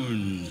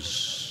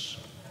 Jones.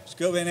 Ms.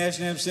 Govan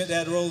Ashenham sent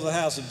that to the roll of the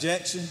House.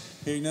 Objection.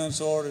 Hearing none,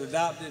 so ordered.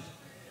 Adopted.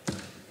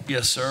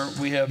 Yes, sir.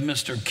 We have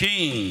Mr.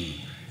 King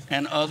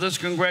and others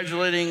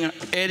congratulating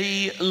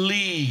Eddie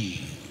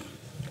Lee.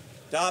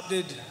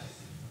 Adopted.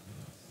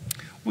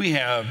 We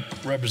have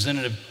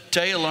Representative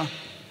Taylor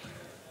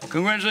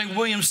congratulating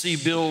William C.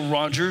 Bill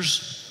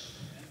Rogers.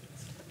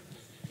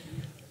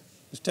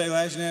 Ms. Taylor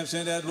Ashenham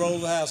sent that to the roll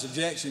of the House.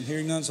 Objection.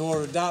 Hearing none, so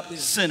ordered. Adopted.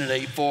 Senate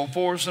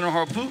 844, Senator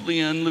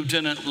Harpootlian,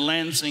 Lieutenant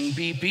Lansing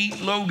P. Pete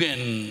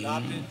Logan.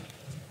 Adopted.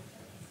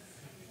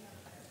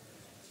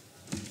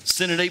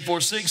 Senate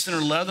 846,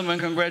 Senator Leatherman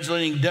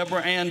congratulating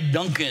Deborah Ann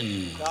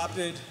Duncan.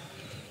 Adopted.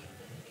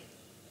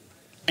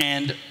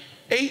 And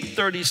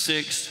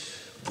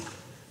 836,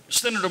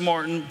 Senator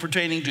Martin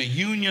pertaining to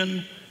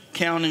Union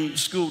County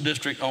School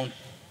District on.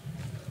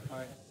 All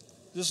right.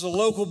 This is a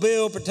local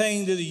bill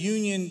pertaining to the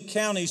Union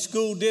County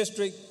School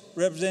District.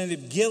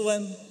 Representative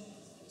Gillen.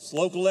 It's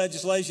local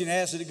legislation.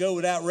 Asks it to go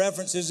without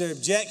reference. Is there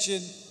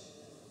objection?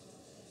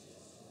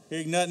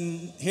 Hearing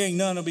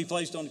none will be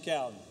placed on the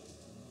calendar.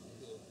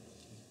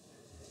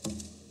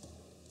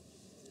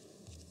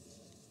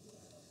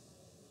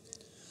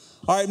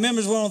 All right,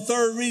 members, we're on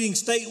third reading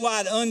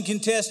statewide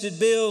uncontested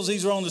bills.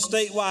 These are on the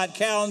statewide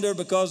calendar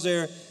because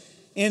they're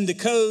in the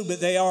code, but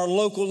they are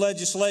local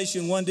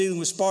legislation, one dealing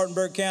with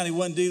Spartanburg County,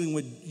 one dealing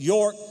with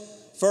York.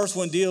 First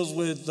one deals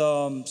with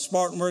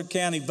Spartanburg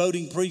County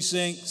voting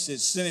precincts.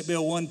 It's Senate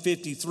Bill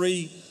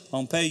 153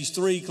 on page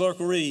 3. Clerk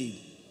will read.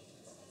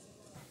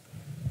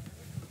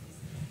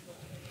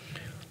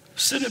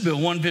 Senate Bill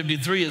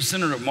 153 is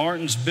Senator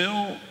Martin's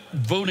bill,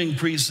 voting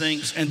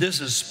precincts, and this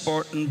is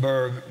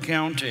Spartanburg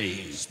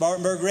County.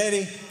 Spartanburg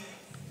ready?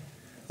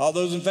 All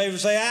those in favor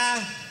say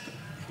aye.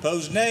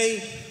 Opposed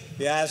nay.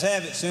 The ayes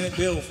have it. Senate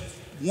Bill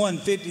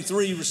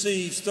 153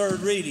 receives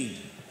third reading.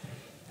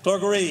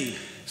 Clerk will read.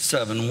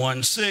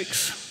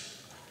 716,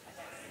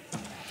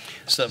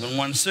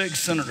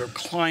 Senator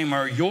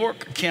Clymer,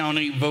 York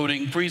County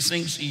voting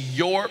precincts,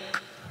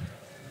 York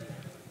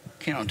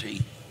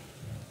County.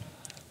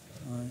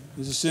 All right.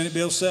 This is Senate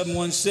Bill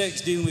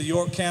 716 dealing with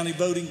York County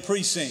voting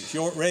precincts.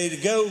 York ready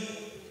to go?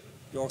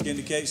 York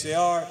indicates they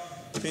are.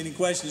 Pending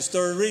question is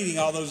third reading.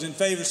 All those in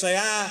favor say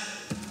aye.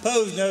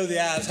 Opposed no. The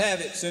ayes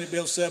have it. Senate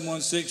Bill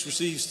 716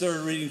 receives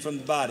third reading from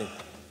the body.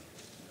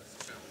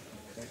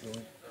 Who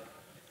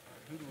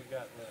do we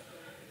got left?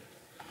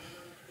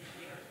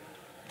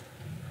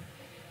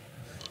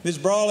 Ms.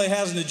 Brawley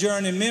has an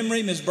adjourn in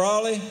memory. Ms.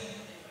 Brawley,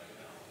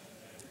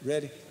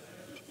 ready?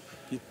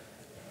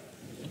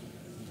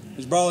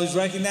 Ms. Brawley is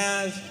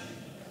recognized.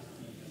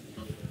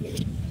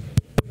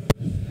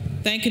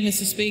 Thank you,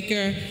 Mr.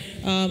 Speaker.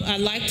 I'd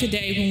like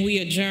today, when we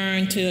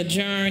adjourn, to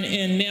adjourn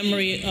in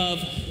memory of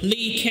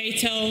Lee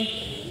Cato.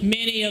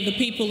 Many of the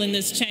people in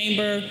this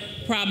chamber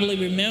probably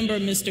remember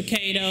Mr.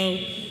 Cato.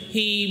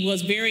 He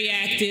was very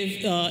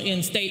active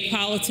in state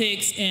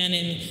politics and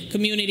in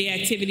community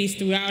activities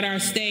throughout our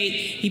state.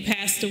 He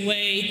passed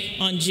away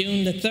on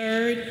June the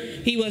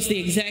 3rd. He was the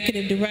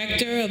executive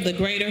director of the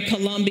Greater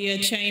Columbia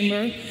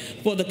Chamber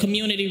for the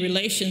Community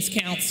Relations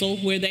Council,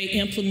 where they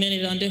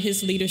implemented under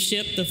his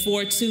leadership the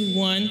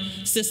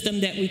 4-2-1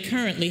 system that we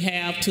currently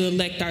have to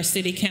elect our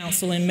city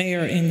council and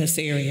mayor in this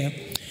area.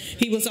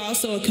 He was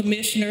also a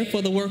commissioner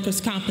for the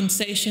Workers'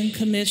 Compensation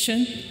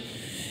Commission.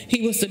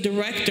 He was the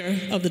director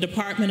of the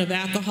Department of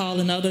Alcohol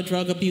and Other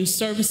Drug Abuse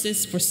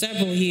Services for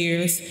several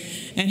years,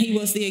 and he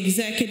was the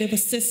executive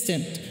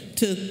assistant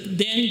to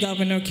then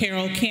Governor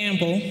Carroll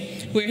Campbell,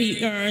 where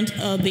he earned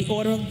the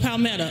Order of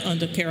Palmetto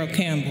under Carroll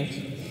Campbell.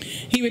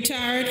 He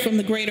retired from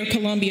the Greater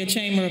Columbia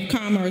Chamber of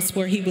Commerce,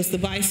 where he was the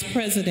vice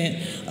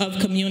president of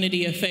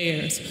community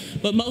affairs.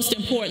 But most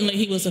importantly,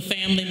 he was a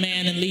family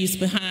man and leaves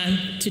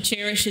behind to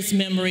cherish his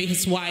memory,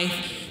 his wife,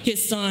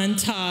 his son,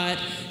 Todd,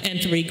 and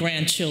and 3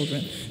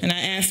 grandchildren. And I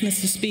ask,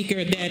 Mr.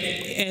 Speaker, that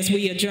as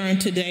we adjourn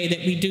today,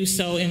 that we do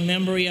so in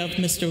memory of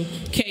Mr.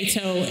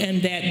 Cato,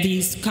 and that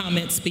these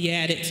comments be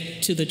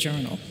added to the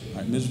journal. All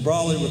right, Ms.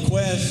 Brawley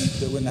requests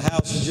that when the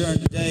House adjourn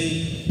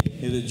today,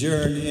 it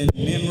adjourn in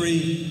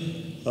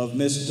memory of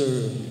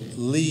Mr.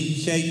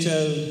 Lee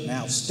Cato, an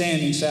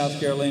outstanding South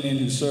Carolinian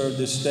who served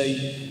this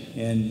state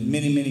in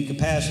many, many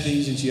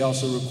capacities, and she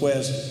also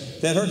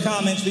requests that her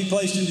comments be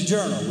placed in the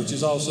journal, which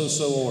is also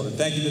so ordered.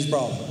 Thank you, Ms.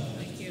 Brawley.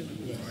 Thank you.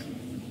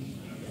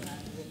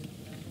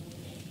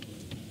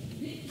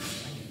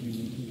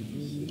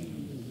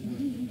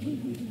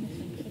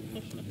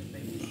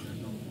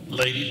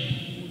 Lady.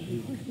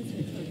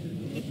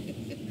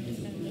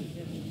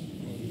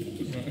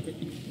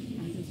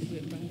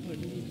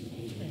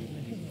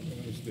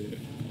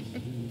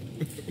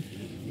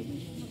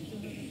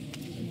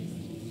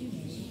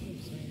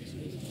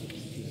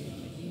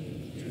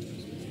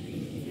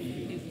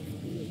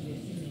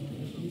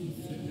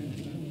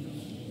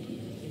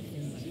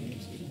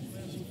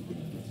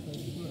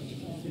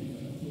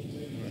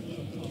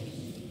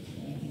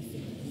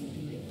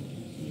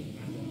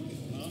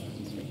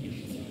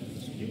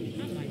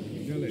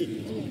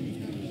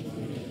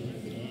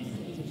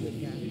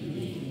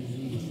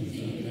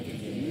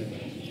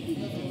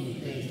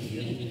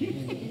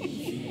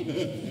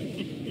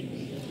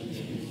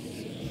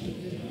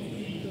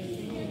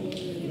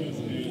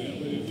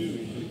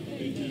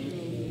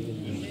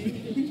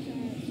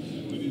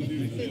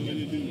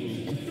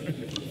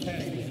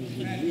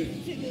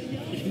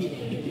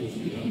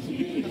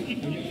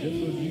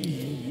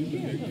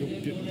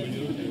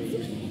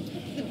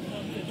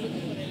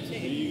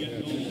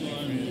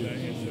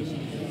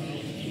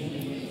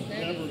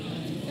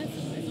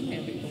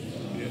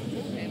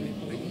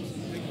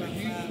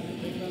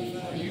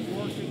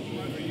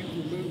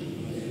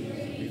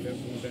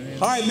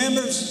 All right,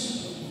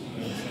 members.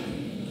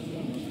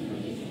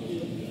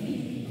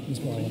 Ms.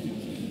 Waller,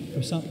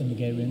 for something to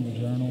go in the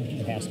journal,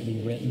 it has to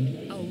be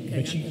written. Oh, okay.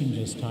 But you can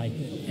just type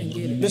it. And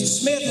Mr.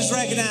 Smith is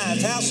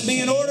recognized. House will be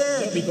in order.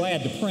 I'll be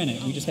glad to print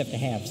it. You just have to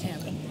have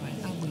something.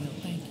 I will.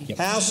 Thank you. Yep.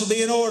 House will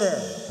be in order.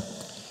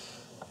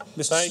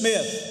 Mr.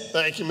 Smith.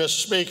 Thank you,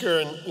 Mr. Speaker.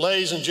 And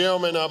ladies and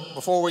gentlemen,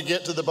 before we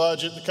get to the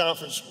budget, the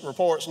conference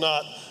report's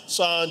not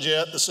signed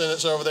yet. The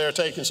Senate's over there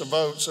taking some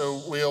votes,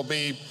 so we'll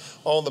be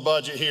on the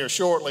budget here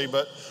shortly.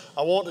 But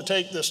I want to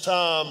take this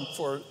time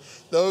for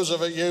those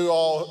of you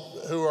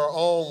all who are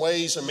on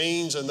Ways and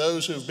Means and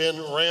those who've been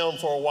around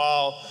for a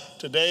while.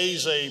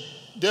 Today's a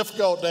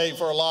difficult day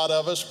for a lot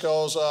of us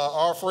because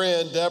our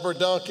friend Deborah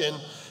Duncan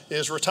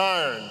is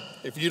retiring.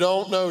 If you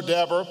don't know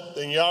Deborah,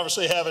 then you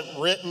obviously haven't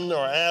written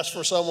or asked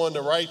for someone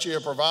to write you a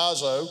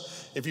proviso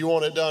if you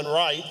want it done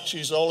right.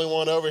 She's the only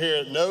one over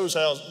here that knows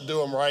how to do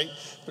them right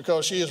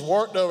because she has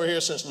worked over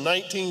here since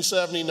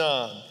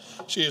 1979.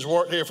 She has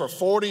worked here for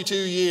 42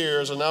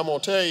 years, and I'm going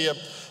to tell you,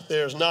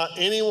 there's not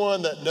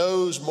anyone that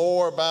knows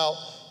more about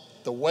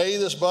the way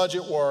this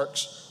budget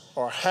works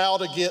or how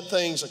to get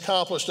things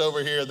accomplished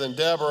over here than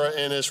Deborah,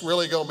 and it's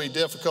really going to be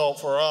difficult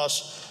for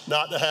us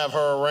not to have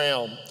her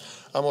around.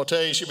 I'm going to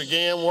tell you, she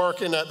began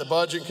working at the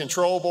Budget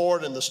Control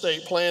Board in the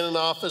State Planning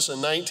Office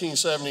in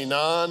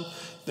 1979.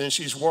 Then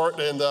she's worked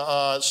in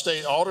the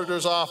State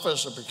Auditor's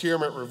Office, the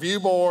Procurement Review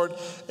Board,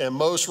 and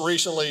most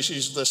recently,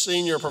 she's the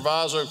Senior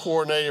Proviso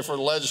Coordinator for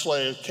the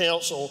Legislative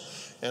Council.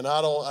 And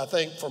I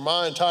think for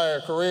my entire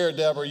career,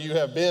 Deborah, you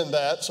have been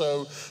that.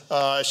 So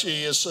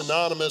she is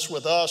synonymous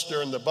with us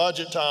during the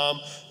budget time.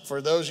 For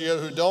those of you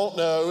who don't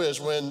know, is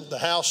when the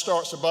House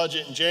starts the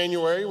budget in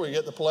January, we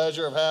get the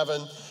pleasure of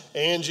having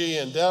Angie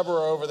and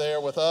Deborah over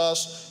there with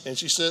us, and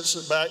she sits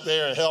back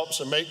there and helps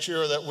and makes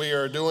sure that we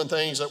are doing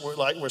things that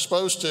we're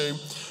supposed to.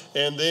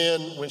 And then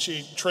when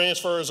she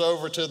transfers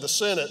over to the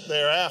Senate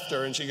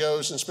thereafter, and she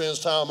goes and spends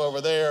time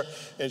over there,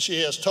 and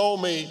she has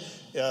told me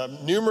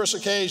numerous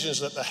occasions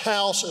that the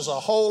House is a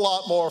whole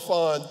lot more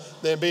fun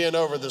than being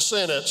over the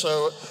Senate.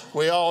 So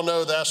we all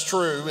know that's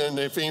true, and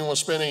if anyone's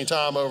spending any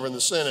time over in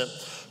the Senate.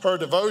 Her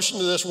devotion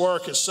to this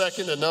work is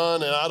second to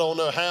none, and I don't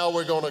know how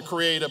we're going to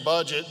create a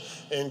budget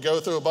and go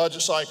through a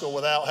budget cycle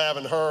without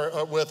having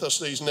her with us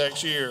these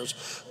next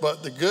years.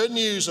 But the good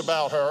news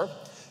about her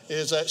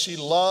is that she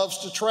loves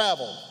to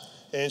travel,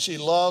 and she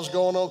loves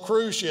going on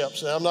cruise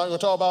ships. And I'm not going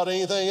to talk about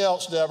anything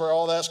else, Deborah.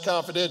 All that's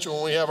confidential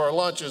when we have our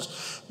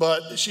lunches.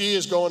 But she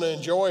is going to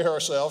enjoy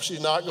herself.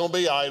 She's not going to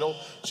be idle.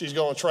 She's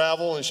going to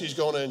travel, and she's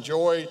going to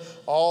enjoy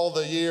all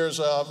the years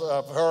of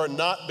her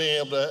not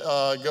being able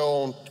to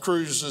go on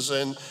cruises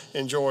and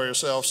enjoy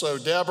herself. So,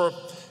 Deborah,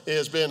 it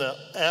has been an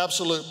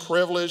absolute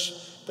privilege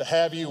to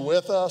have you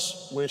with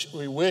us.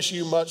 We wish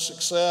you much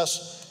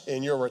success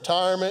in your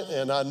retirement,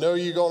 and I know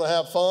you're going to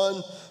have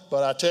fun,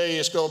 but I tell you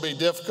it's going to be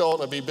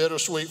difficult and it'll be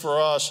bittersweet for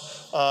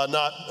us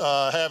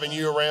not having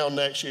you around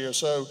next year.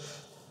 So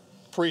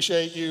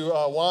appreciate you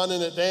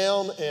winding it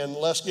down, and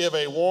let's give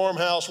a warm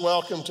house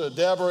welcome to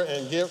Deborah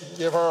and give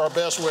her our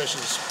best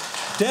wishes.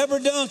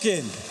 Deborah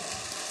Duncan.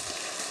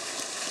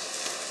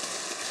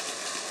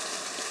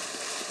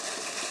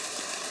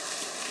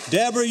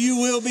 Deborah, you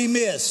will be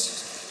missed.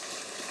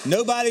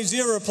 Nobody's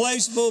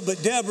irreplaceable,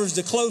 but Deborah's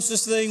the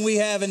closest thing we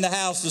have in the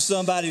house to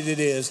somebody that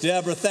is.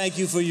 Deborah, thank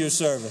you for your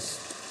service.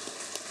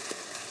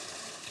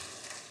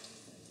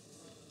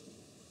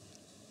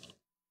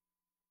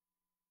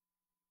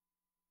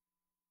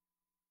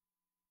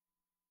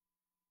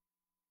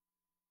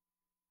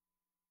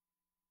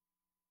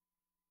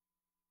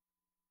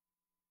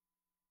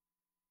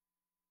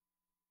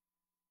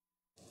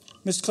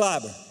 Mr.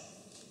 Kleiber,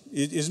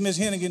 is Ms.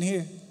 Hennigan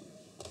here?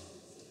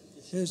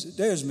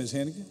 There's Ms.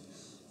 Hennigan.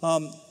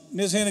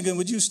 Ms. Hennigan,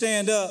 would you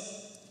stand up?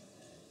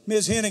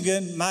 Ms.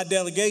 Hennigan, my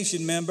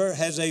delegation member,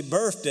 has a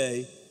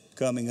birthday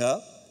coming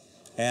up,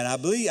 and I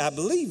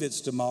believe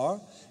it's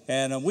tomorrow.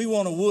 And we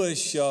want to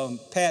wish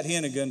Pat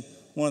Hennigan,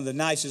 one of the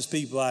nicest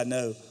people I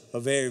know, a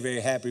very, very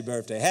happy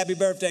birthday. Happy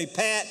birthday,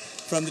 Pat,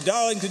 from the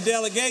Darlington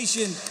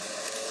delegation,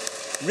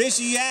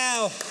 Rishi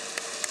Yao,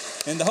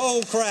 and the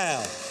whole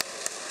crowd.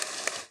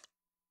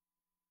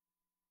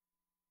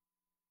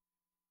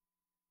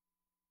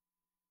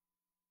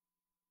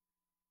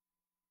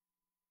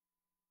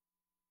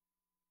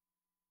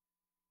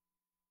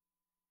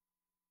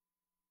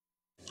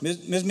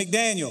 Ms.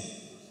 McDaniel.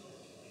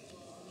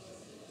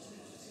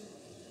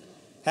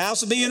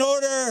 House will be in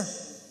order.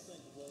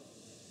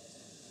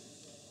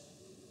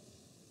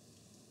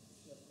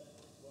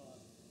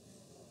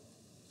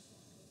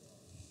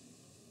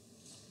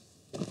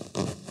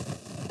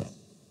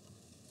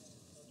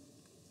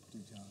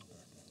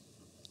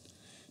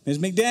 Ms.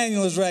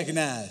 McDaniel is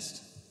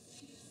recognized.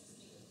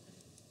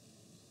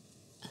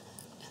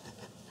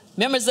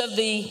 Members of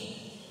the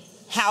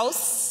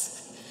House,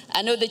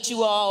 I know that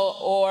you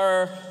all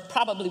are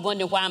probably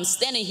wondering why I'm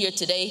standing here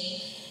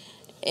today,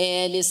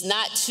 and it's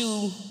not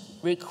to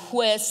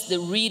request the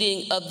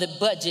reading of the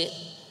budget,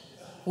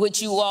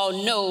 which you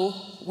all know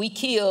we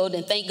killed,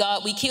 and thank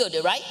God we killed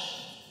it, right?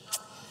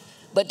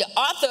 But the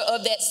author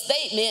of that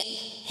statement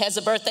has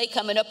a birthday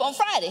coming up on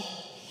Friday.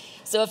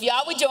 So if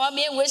y'all would join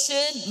me in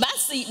wishing my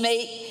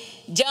seatmate,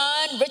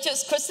 John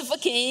Richards Christopher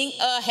King,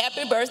 a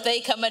happy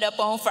birthday coming up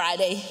on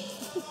Friday.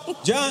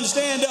 John,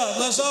 stand up.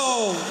 Let's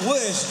all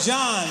wish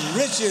John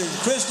Richard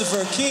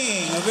Christopher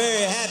King a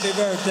very happy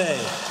birthday.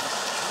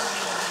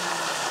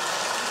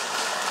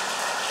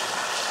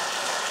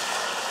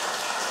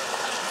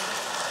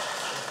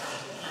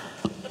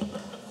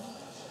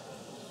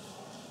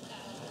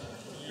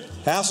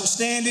 House will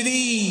stand at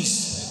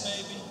ease.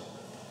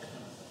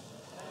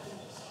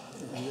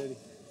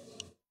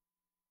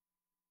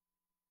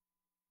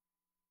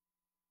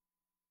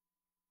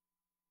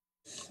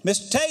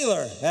 Mr.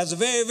 Taylor has a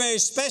very, very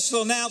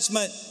special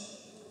announcement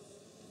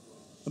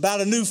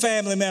about a new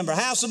family member.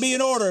 House will be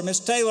in order.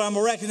 Mr. Taylor, I'm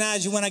going to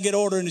recognize you when I get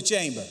order in the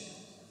chamber.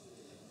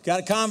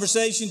 Got a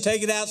conversation?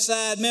 Take it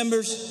outside,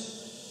 members.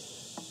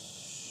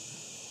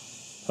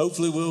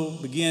 Hopefully we'll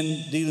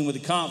begin dealing with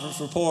the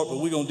conference report, but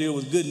we're going to deal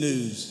with good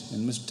news.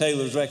 And Mr.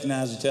 Taylor is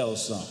recognized to tell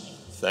us something.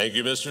 Thank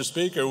you, Mr.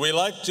 Speaker. We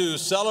like to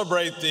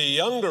celebrate the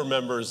younger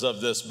members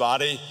of this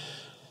body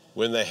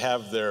when they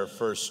have their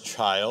first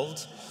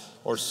child,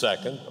 or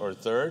second, or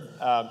third.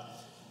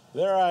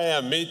 There I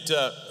am. Meet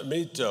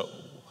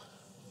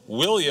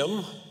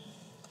William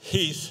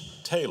Heath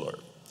Taylor.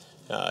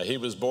 He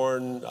was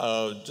born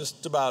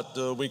just about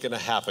a week and a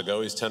half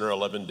ago. He's 10 or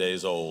 11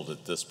 days old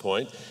at this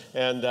point.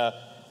 And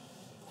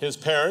his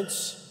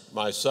parents,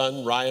 my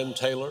son, Ryan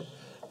Taylor,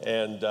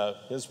 and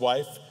his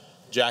wife,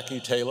 Jackie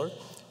Taylor,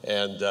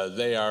 and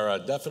they are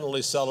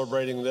definitely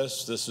celebrating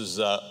this. This is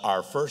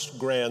our first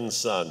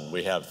grandson.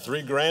 We have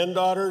 3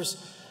 granddaughters.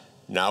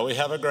 Now we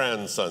have a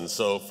grandson,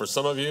 so for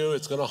some of you,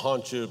 it's going to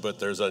haunt you, but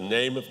there's a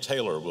name of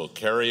Taylor will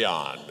carry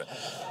on.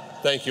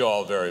 Thank you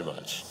all very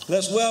much.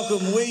 Let's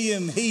welcome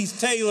William Heath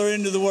Taylor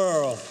into the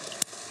world.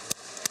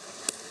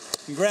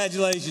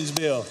 Congratulations,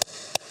 Bill.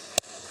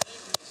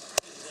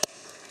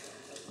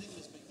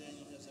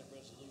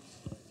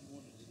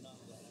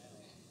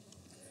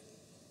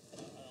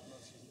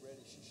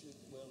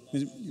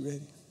 You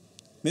ready?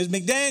 Ms.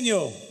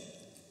 McDaniel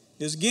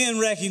is again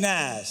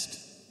recognized.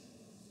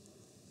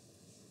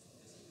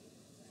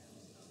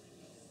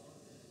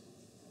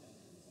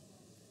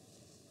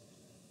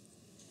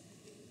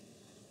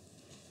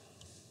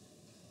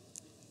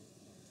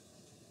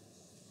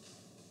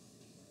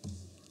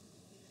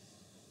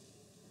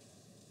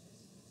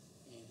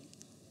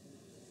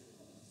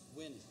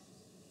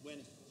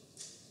 Winnie.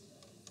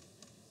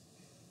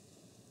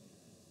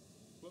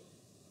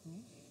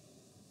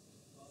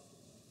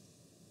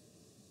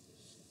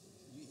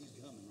 He's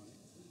coming, right?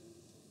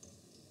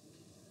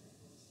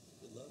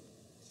 Good luck.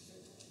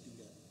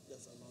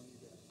 That's how long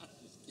you got.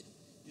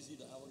 You see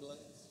the hourglass?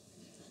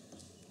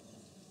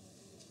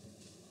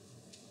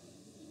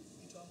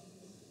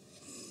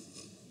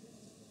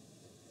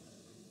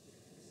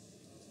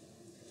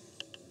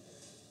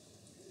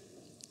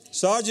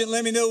 Sergeant,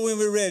 let me know when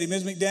we're ready.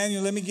 Ms.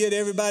 McDaniel, let me get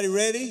everybody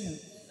ready.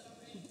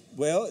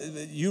 Well,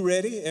 you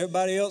ready?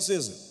 Everybody else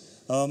isn't.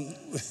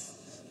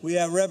 We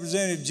have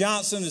Representative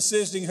Johnson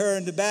assisting her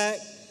in the back,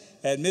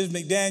 and Ms.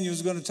 McDaniel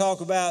is going to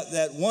talk about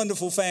that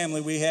wonderful family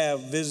we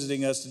have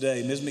visiting us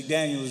today. Ms.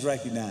 McDaniel is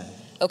recognized.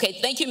 Okay,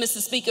 thank you, Mr.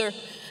 Speaker.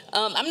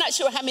 I'm not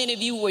sure how many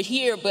of you were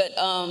here, but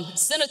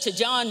Senator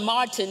John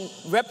Martin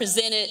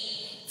represented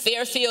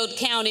Fairfield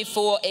County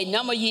for a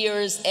number of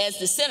years as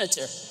the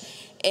senator,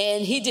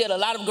 and he did a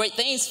lot of great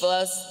things for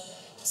us.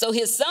 So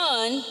his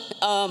son,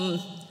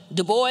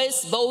 Du Bois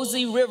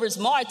Bosie Rivers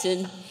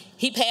Martin,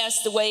 he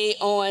passed away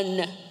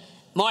on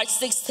March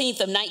 16th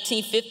of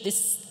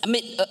 1950.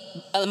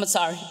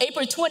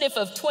 April 20th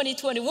of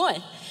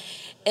 2021.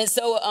 And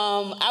so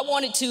I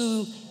wanted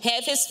to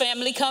have his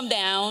family come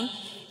down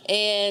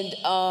and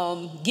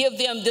give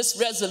them this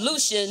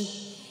resolution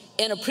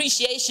in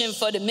appreciation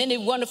for the many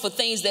wonderful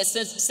things that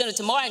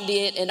Senator Martin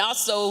did, and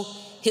also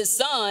his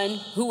son,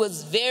 who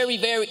was very,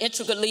 very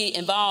intricately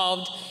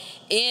involved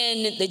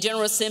in the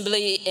General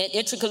Assembly and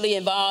intricately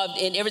involved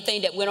in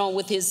everything that went on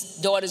with his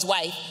daughter's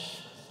life.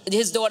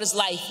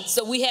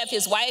 So we have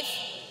his wife,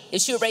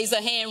 if she'll raise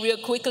her hand real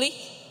quickly.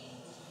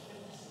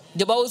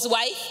 DeBoe's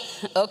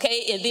wife,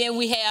 okay, and then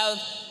we have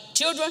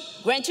children,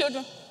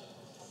 grandchildren,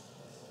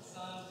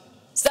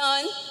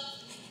 son,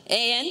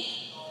 and,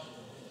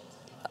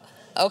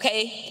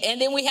 okay, and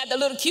then we have the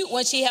little cute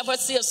one. She have her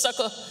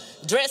seersucker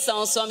dress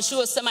on, so I'm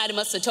sure somebody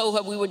must have told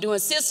her we were doing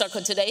seersucker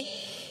today.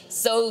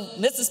 So,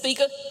 Mr.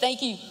 Speaker,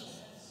 thank you.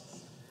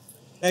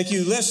 Thank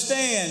you. Let's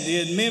stand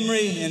in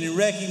memory and in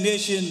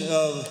recognition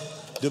of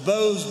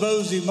DeBose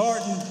Bosie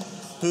Martin,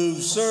 who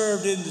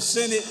served in the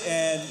Senate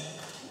and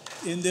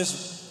in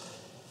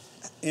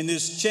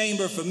this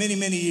chamber for many,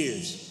 many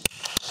years.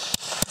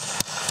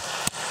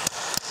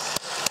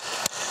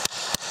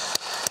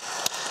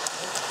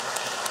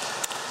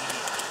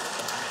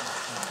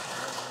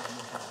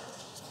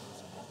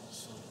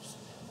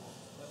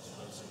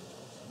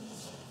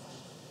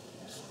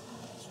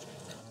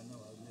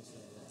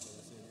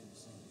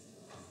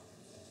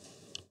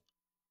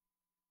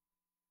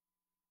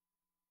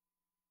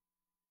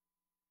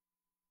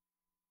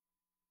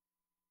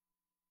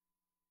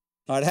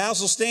 All right,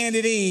 House will stand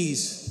at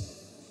ease.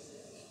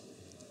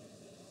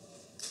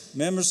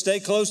 Members, stay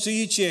close to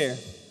your chair.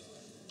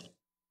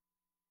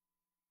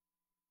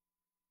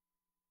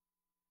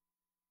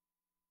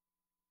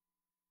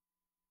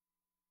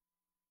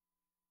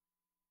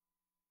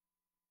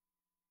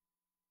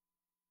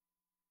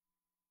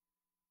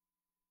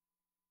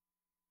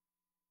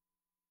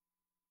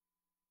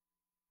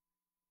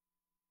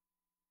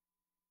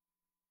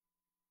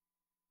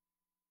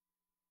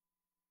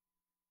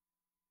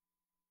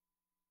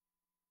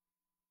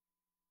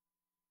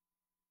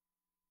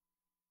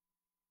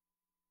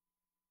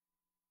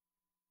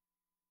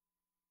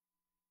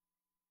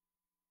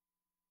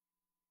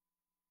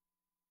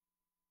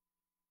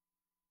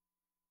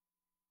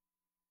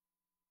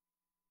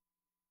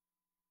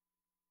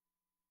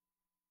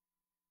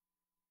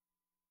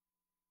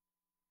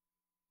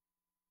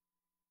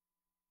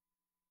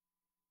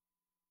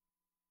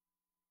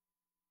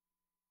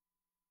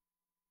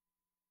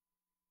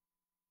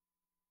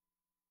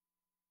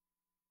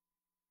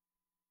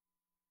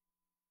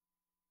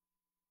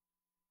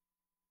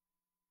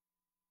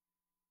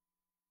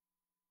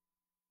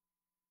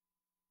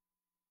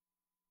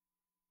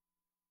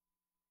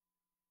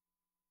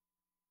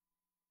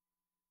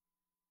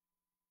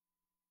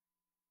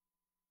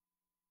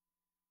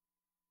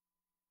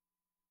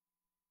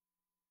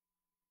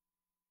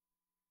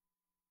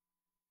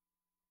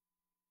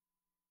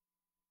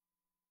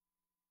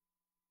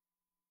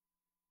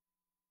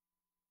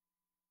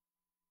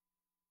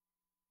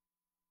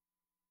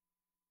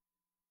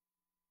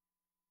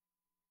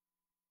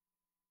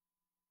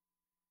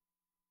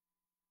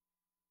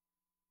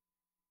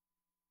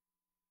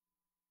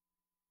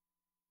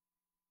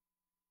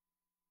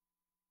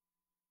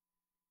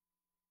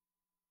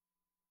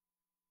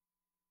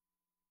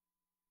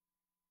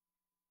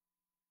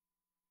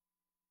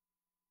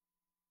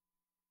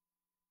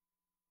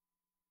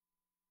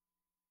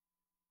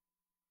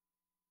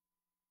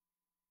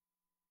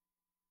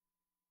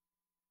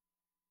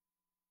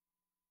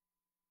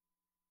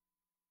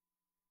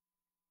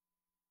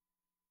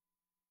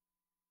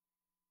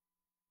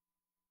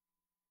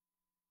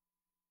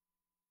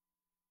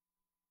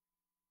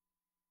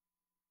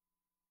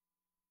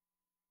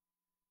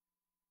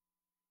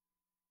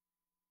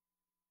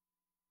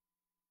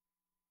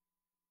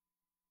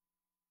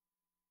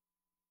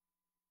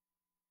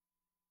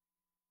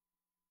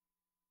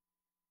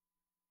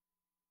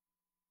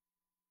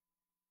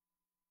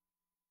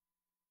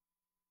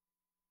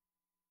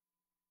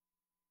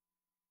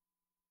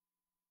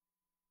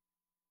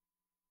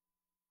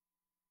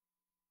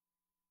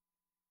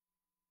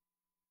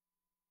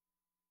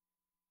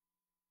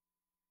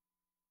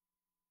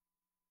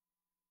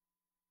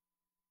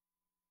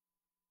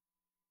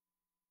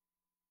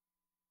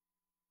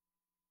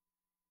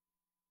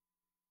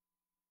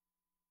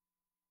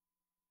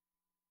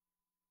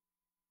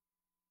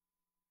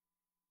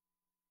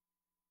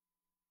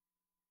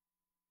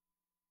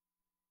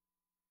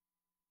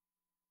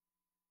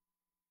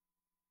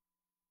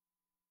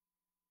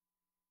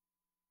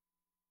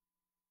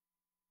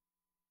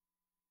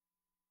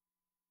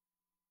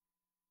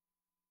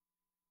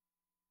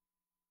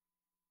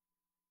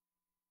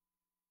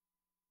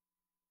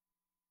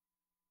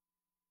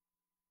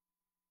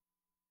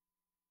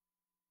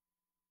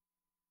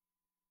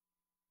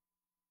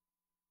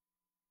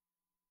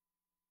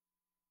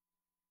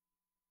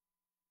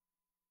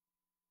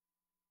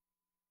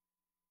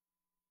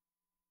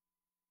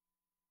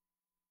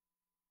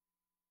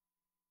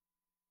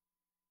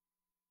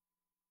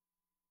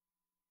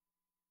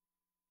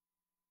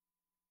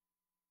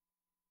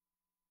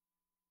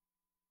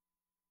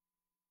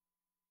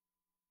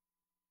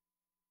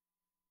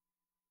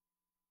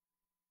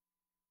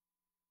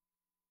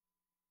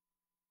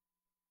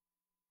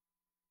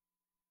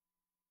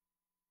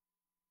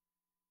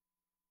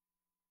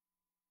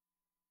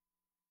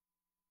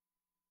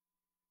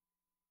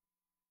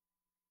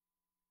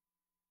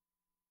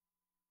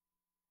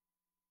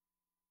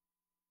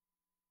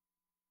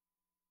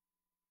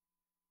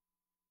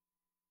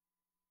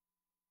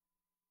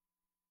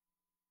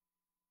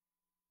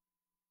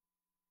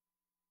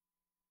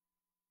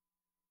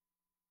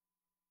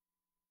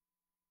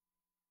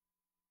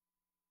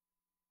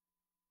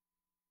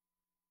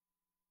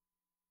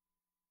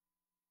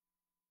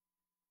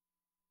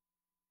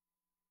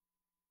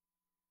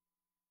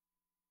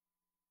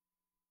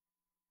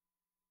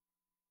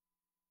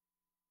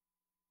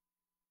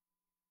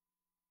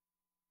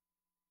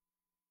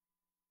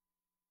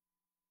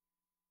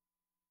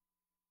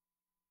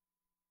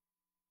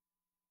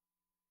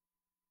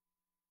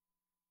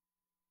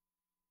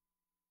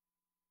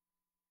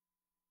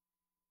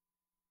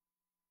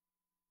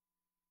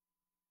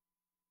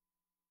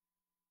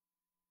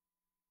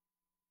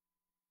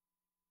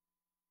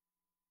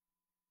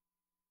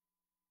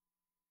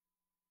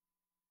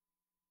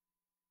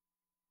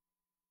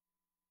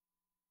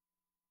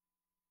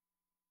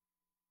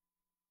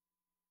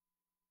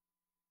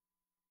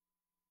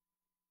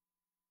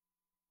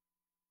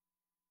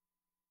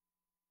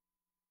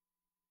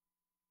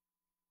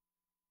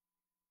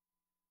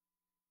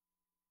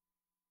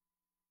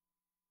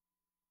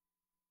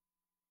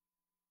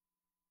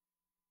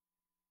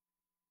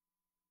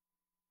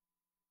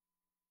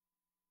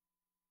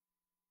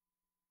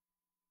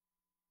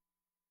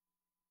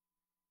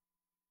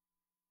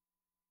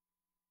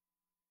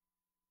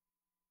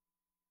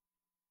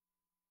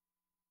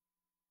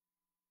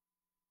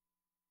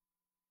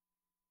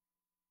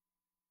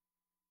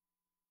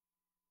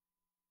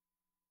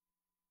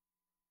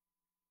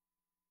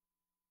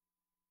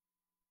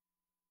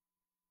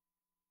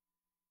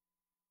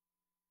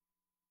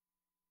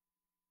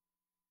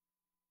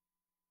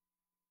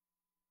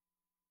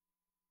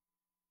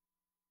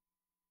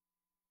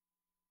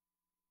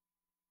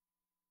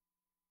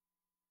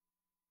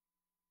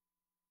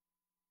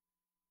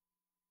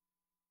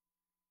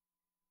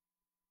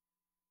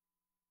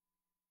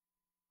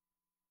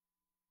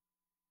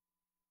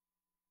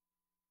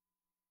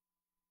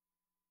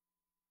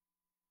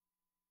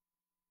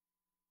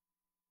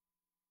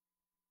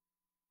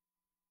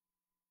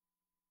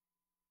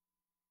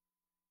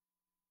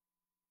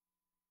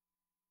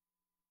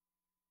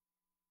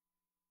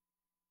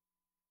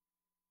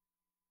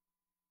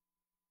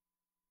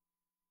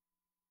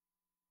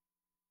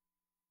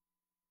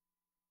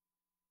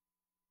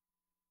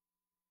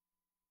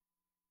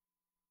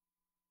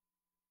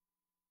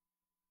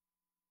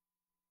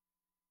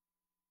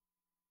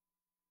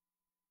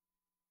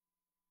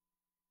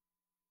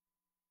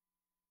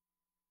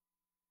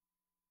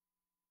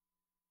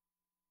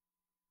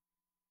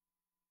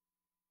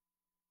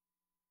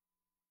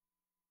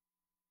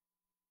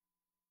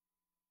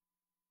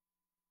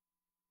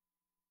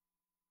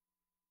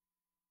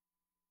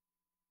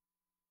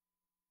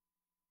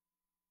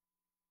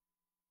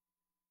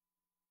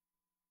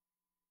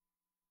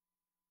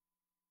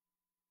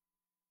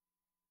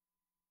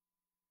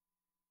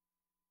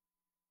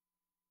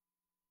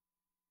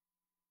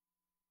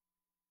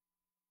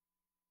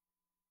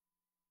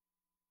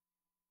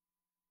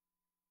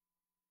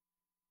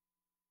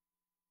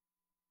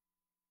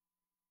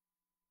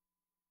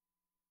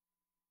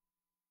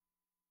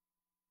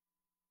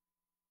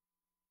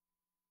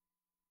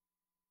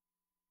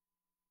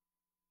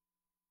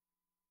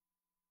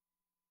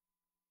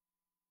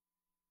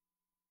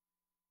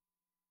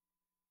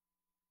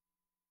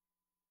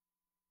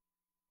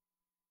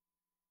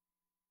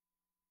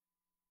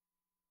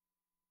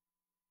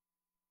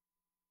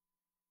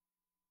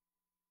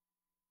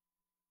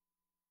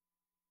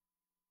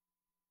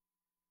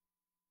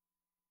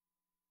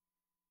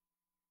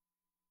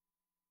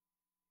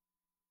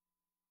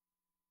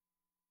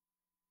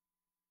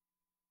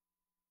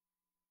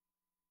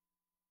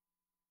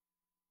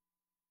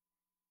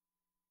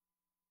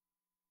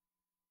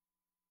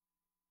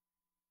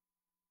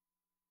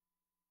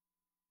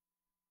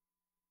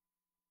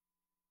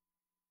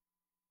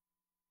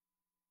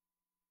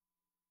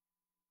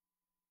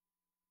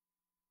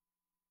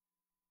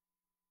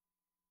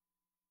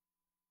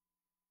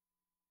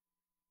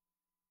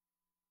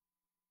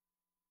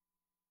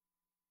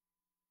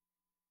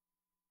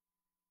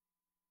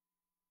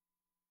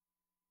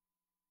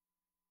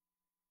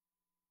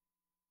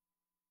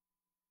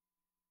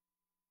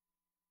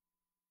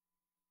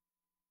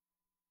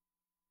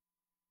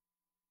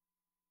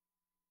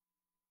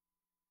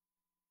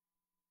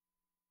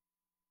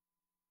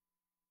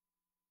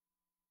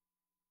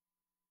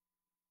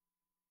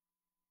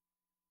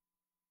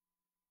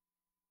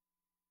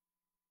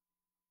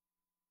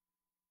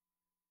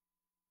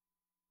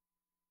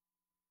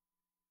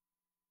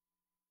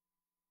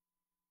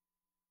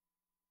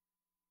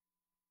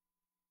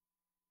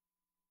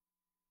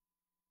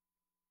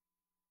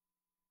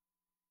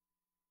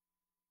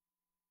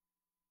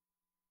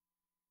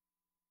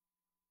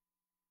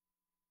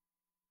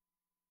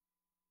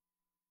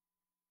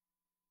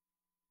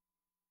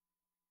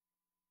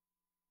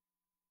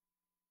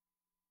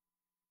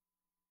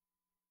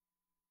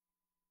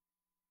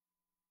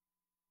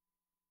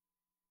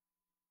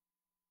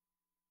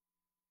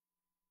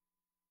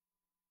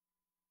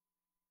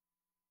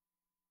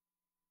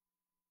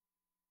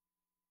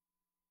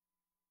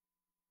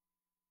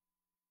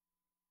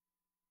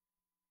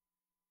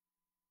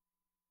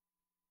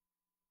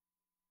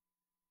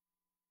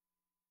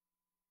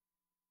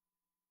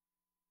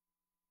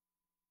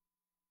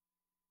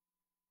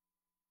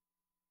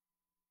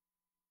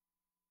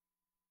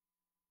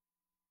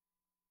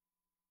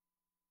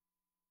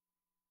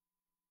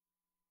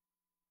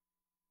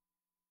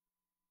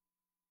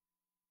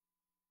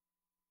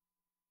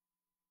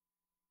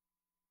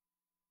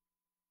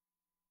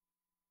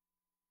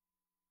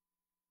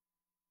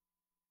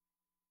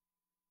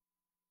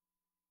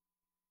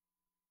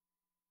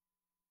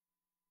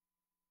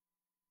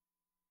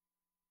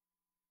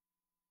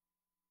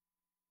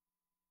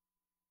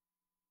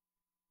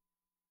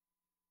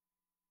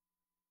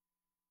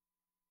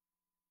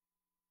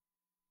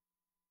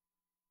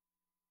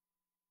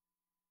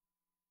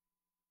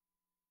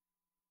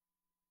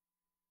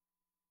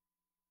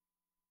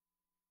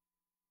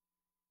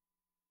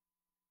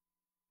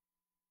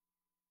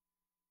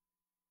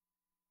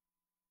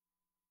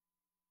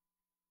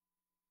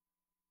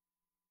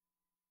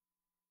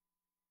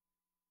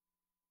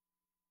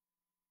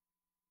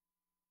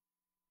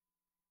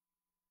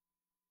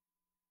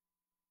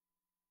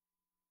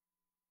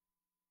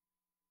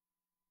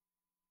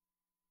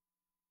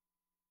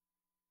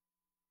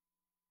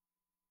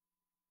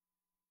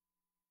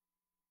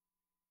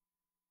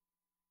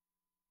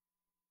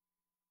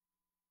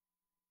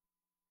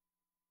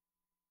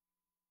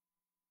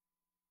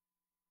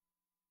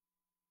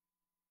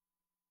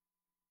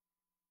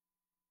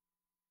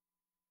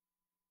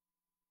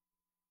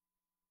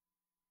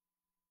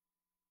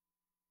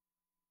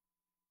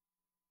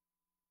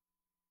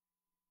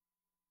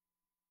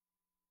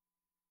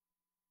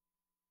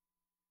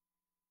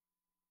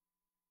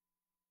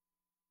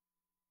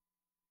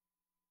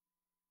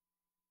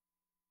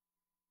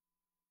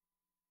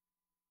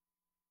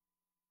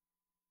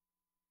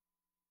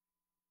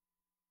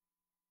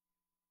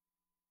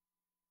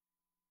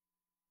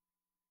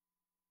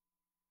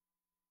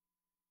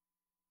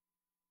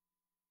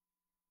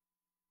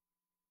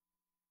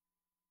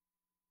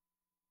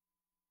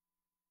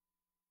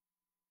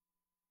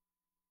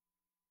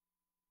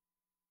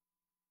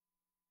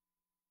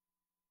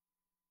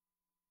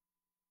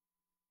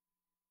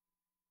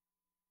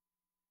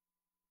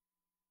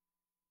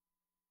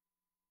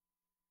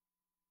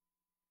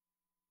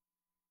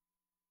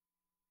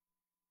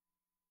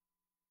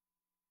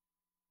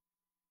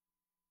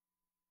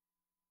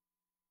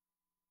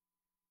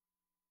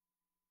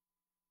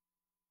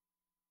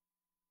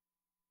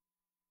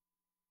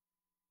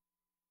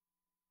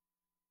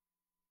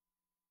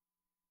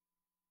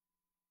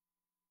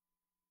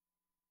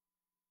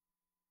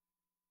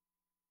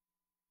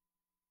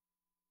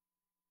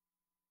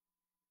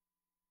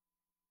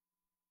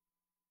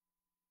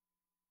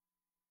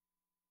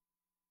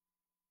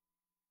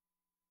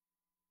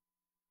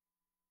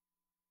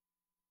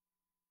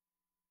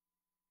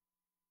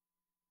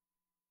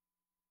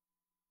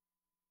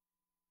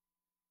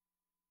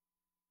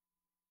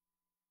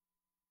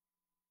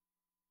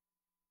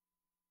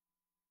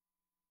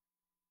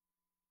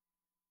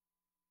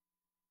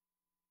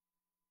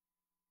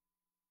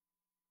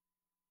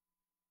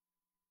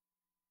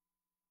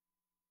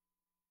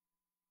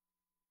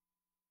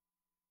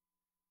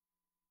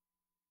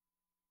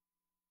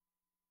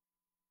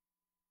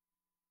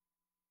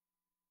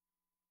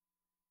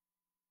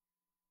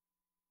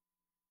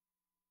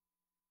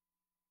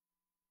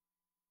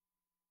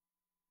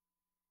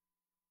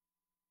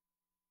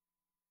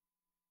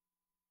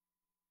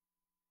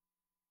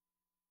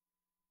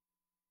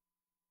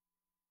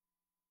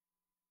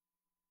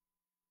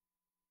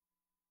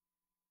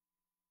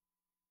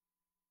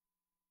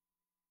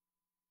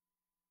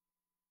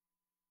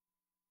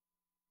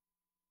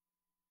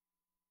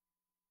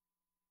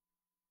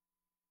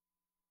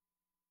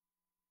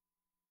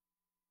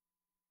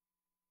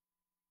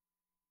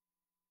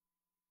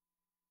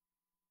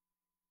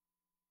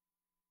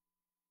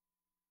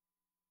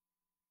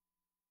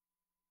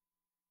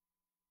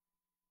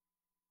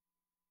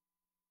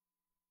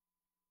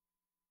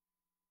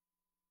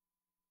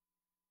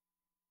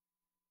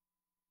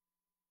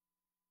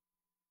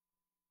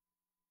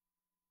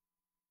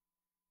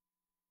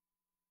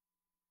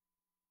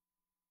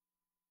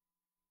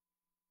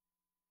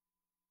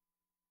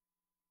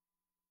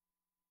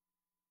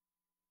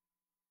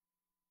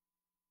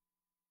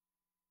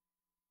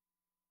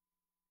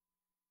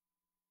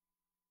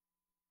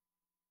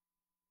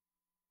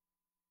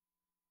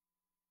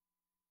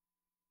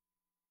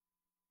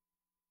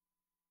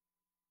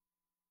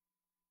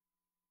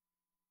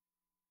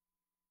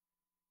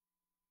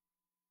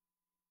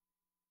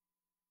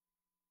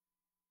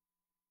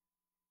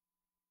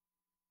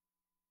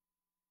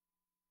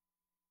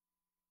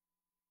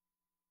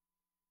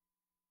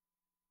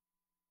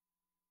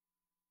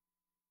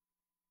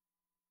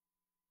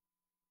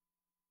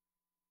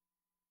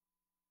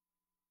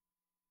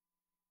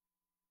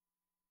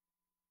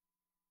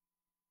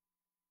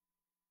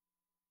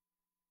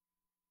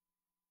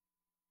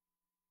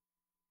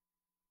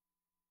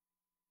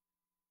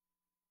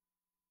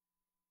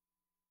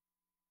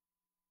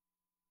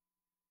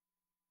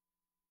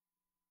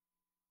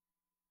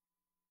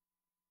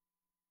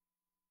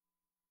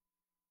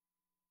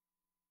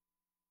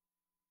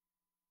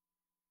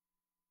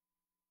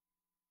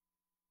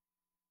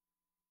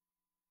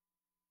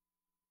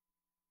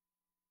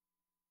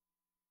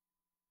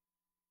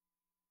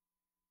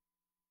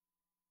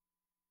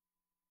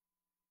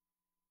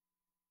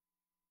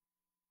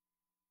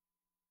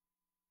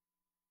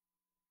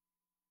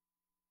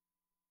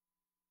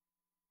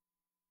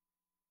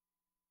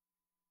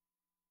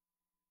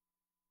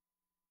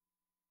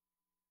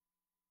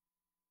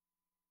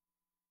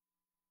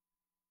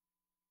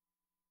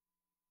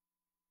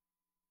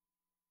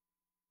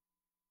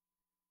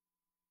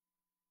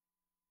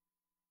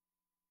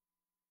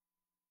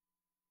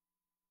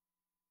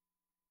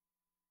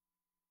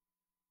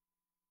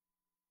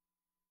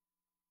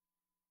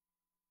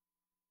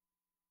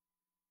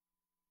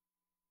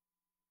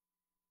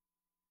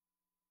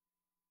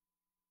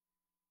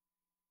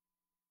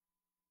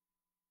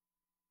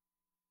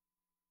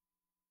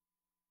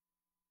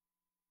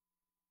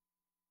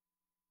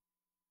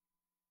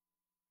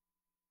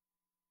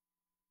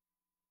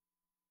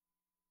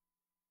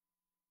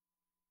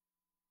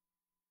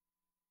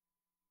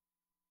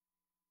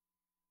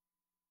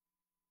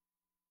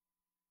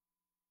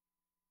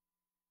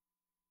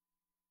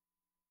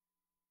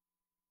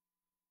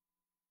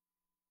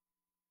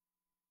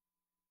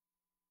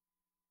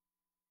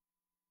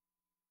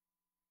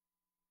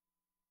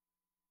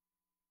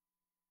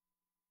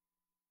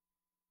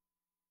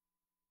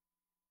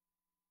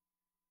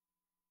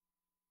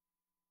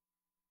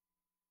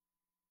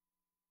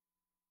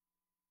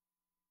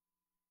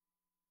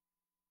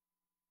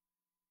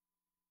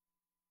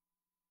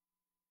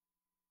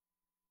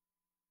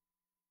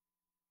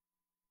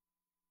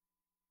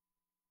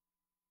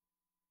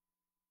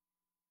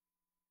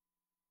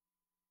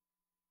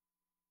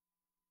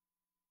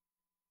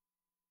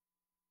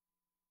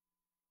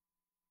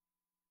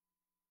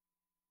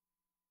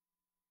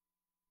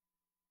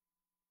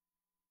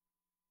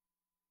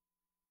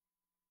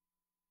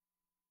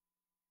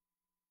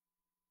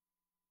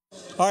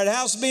 All right,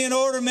 House will be in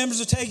order. Members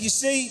will take your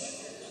seat.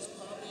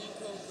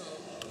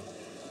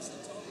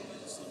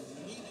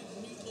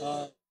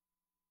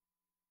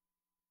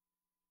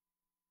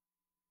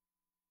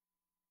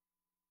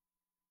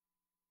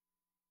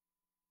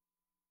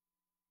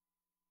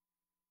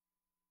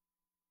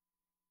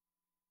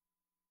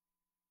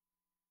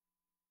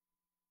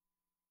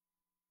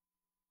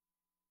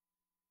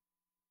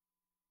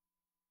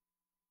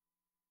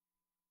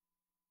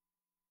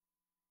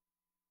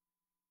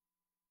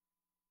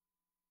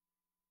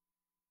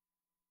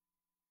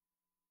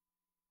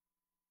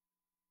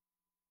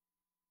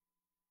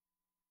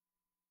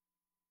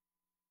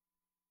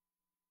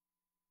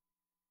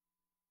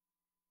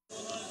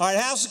 All right,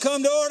 House will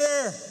come to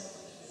order.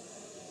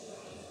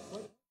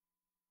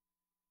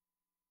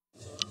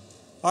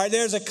 All right,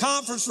 there's a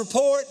conference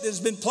report that's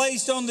been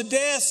placed on the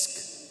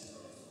desk,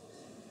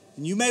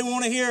 and you may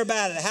want to hear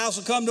about it. The House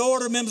will come to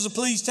order. Members will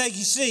please take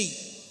your seat.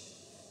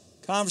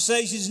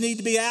 Conversations need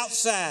to be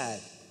outside.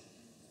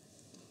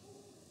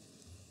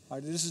 All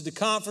right, this is the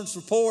conference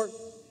report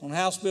on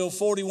House Bill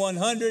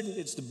 4100.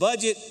 It's the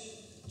budget.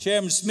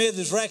 Chairman Smith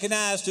is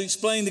recognized to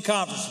explain the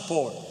conference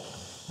report.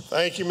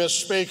 Thank you,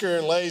 Mr. Speaker,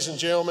 and ladies and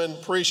gentlemen,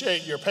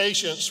 appreciate your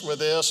patience with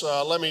this.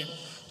 Let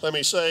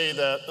me say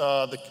that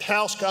the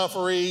House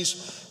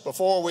conferees,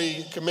 before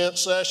we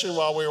commenced session,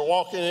 while we were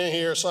walking in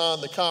here,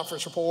 signed the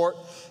conference report,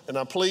 and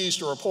I'm pleased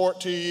to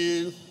report to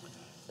you,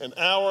 an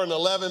hour and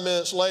 11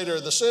 minutes later,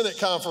 the Senate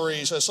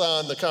conferees have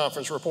signed the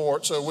conference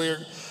report, so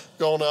we're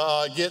going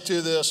to get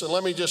to this. And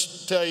let me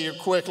just tell you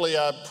quickly,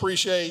 I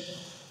appreciate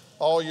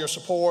all your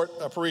support.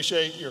 I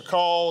appreciate your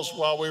calls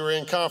while we were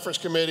in conference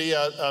committee.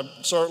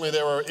 Certainly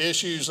there were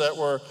issues that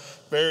were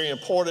very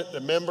important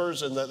to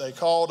members and that they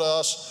called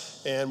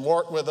us and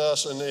worked with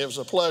us, and it was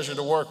a pleasure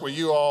to work with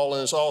you all,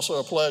 and it's also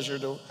a pleasure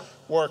to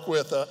work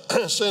with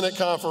Senate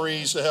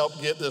conferees to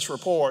help get this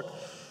report.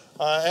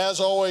 As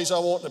always, I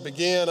want to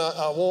begin,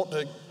 I want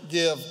to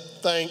give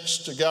thanks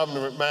to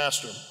Governor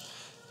McMaster.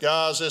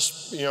 Guys,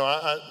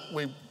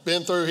 we've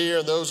been through here,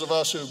 and those of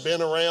us who've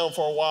been around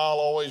for a while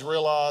always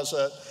realize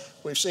that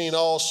we've seen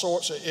all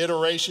sorts of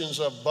iterations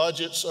of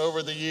budgets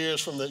over the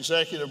years from the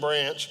executive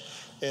branch.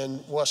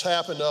 And what's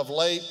happened of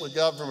late with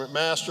Governor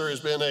McMaster has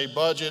been a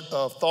budget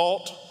of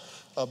thought,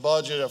 a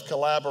budget of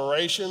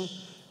collaboration,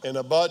 and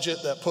a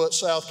budget that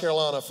puts South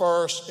Carolina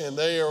first. And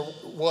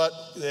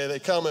they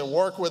come and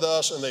work with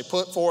us, and they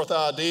put forth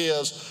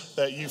ideas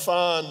that you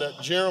find that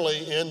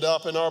generally end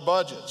up in our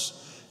budgets.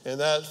 And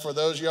that, for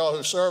those of y'all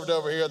who served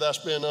over here, that's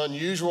been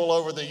unusual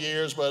over the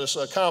years, but it's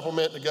a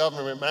compliment to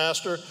Governor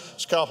McMaster,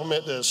 it's a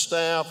compliment to his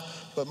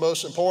staff, but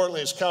most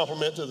importantly, it's a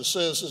compliment to the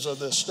citizens of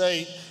this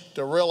state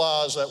to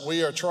realize that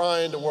we are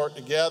trying to work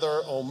together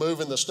on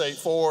moving the state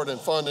forward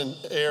and funding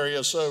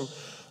areas. So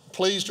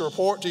pleased to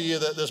report to you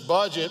that this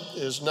budget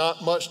is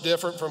not much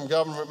different from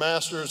Governor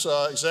McMaster's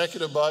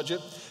executive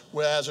budget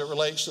as it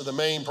relates to the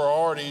main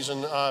priorities,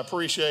 and I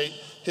appreciate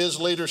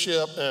his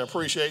leadership and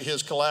appreciate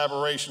his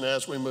collaboration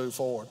as we move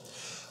forward.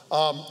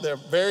 There are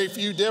very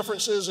few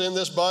differences in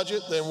this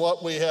budget than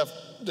what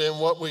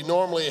we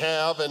normally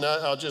have, and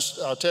I'll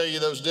tell you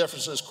those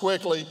differences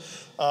quickly.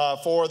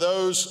 For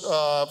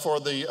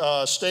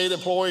the state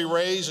employee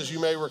raise, as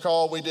you may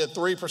recall, we did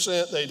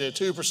 3%, they did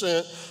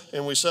 2%,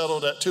 and we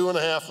settled at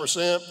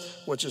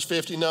 2.5%, which is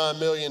 $59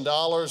 million,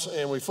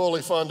 and we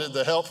fully funded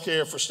the health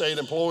care for state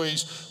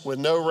employees with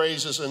no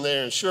raises in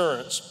their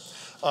insurance.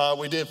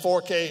 We did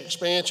 4K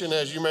expansion,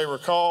 as you may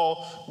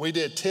recall. We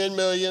did 10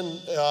 million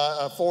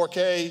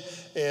 4K,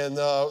 and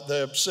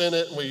the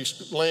Senate, we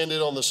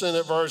landed on the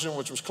Senate version,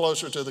 which was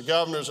closer to the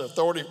governor's at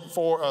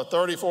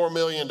 $34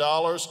 million.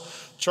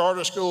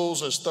 Charter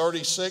schools is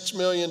 $36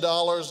 million.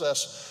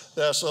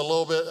 That's a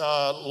little bit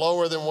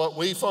lower than what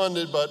we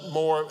funded, but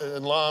more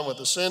in line with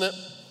the Senate.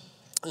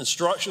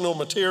 Instructional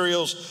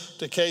materials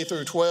to K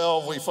through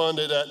 12, we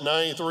funded at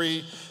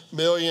 $93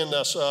 million.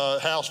 That's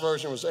House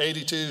version was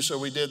 82, so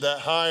we did that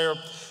higher.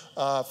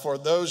 For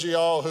those of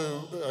y'all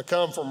who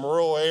come from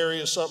rural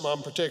areas, something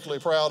I'm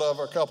particularly proud of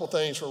are a couple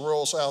things for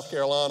rural South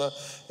Carolina,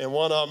 and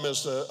one of them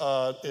is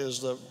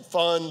the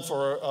fund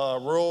for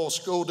rural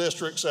school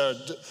districts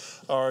that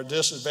are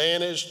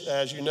disadvantaged.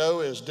 As you know,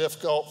 it's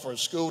difficult for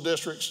school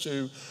districts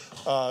to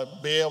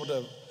be able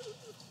to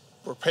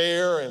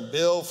repair and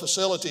build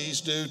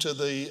facilities due to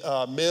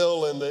the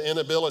mill and the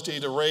inability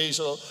to raise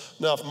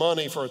enough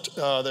money for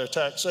their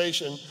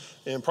taxation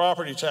and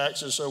property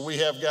taxes. So we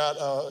have got,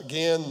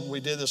 again, we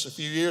did this a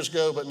few years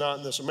ago, but not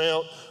in this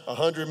amount,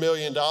 $100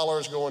 million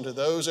going to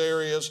those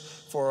areas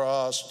for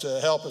us to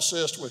help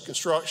assist with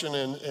construction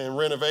and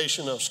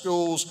renovation of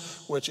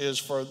schools, which is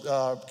for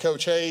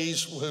Coach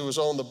Hayes, who was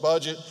on the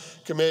budget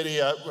committee,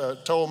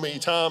 told me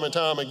time and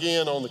time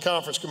again on the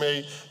conference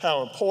committee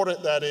how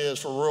important that is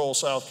for rural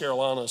South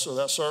Carolina. So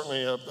that's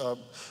certainly a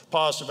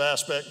positive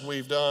aspect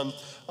we've done.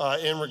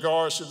 In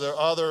regards to the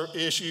other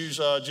issues,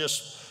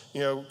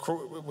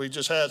 we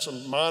just had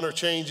some minor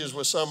changes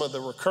with some of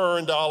the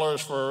recurring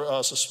dollars for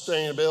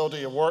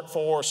sustainability of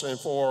workforce and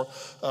for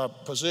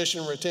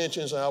position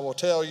retentions. And I will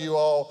tell you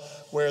all,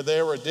 where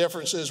there were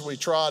differences, we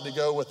tried to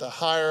go with a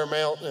higher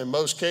amount in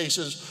most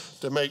cases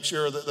to make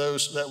sure that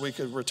that we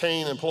could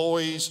retain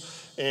employees.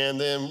 And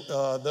then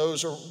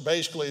those are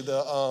basically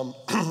the,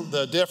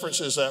 the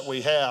differences that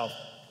we have.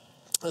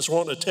 I just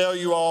want to tell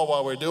you all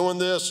while we're doing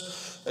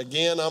this,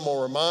 again, I'm going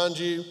to remind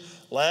you,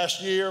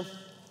 last year,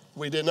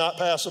 we did not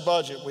pass a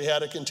budget. We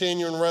had a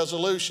continuing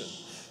resolution.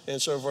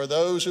 And so for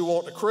those who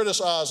want to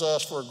criticize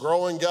us for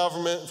growing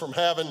government and from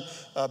having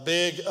a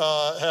big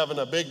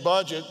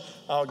budget,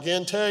 I'll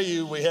again tell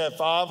you we had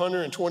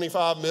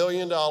 $525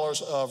 million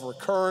of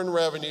recurring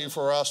revenue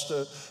for us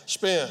to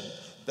spend.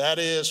 That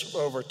is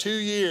over 2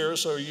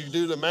 years, so you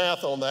do the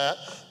math on that.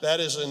 That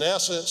is in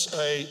essence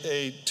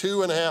a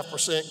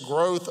 2.5%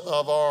 growth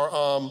of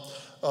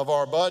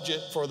our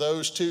budget for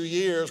those 2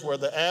 years, where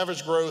the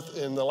average growth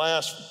in the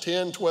last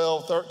 10,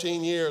 12,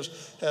 13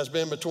 years has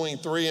been between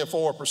 3 and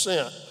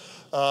 4%.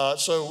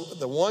 So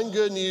the one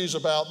good news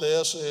about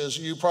this is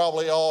you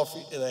probably all, if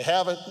they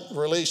haven't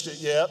released it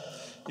yet,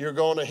 you're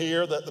going to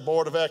hear that the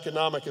Board of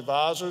Economic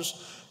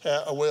Advisors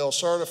will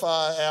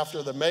certify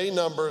after the May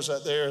numbers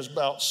that there is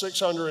about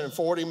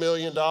 $640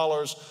 million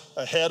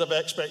ahead of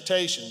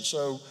expectations.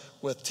 So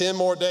with 10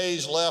 more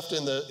days left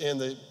in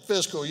the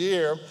fiscal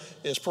year,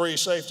 it's pretty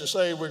safe to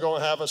say we're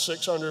going to have a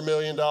 $600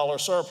 million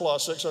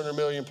surplus, $600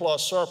 million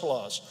plus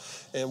surplus.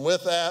 And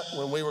with that,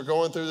 when we were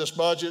going through this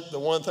budget, the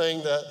one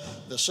thing that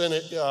the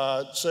Senate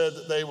said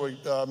that they would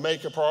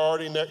make a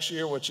priority next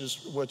year, which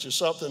is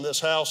something this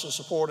House has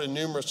supported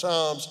numerous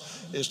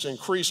times, is to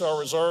increase our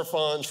reserve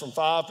funds from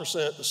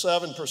 5% to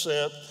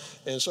 7%.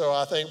 And so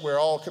I think we're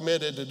all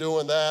committed to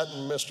doing that.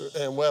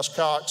 And Wes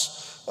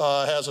Cox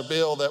has a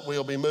bill that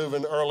we'll be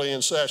moving early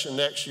in session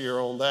next year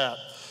on that.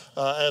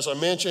 As I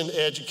mentioned,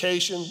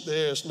 education,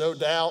 there's no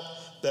doubt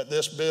that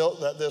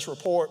this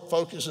report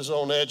focuses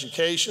on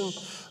education.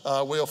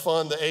 We'll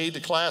fund the aid to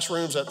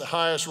classrooms at the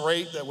highest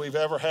rate that we've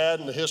ever had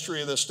in the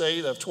history of the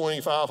state of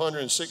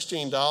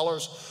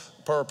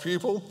 $2,516 per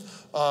pupil.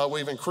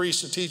 We've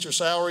increased the teacher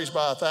salaries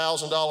by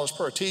 $1,000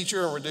 per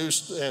teacher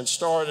and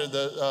started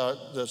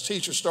the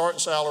teacher starting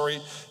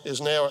salary is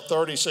now at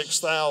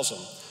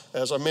 $36,000.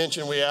 As I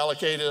mentioned, we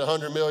allocated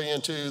 $100 million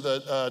to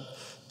the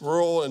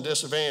rural and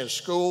disadvantaged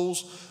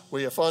schools.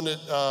 We have funded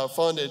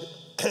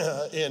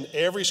in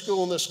every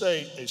school in the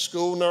state a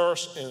school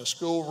nurse and a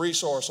school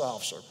resource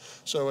officer.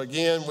 So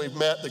again, we've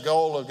met the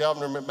goal of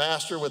Governor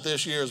McMaster with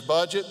this year's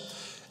budget.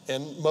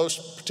 And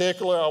most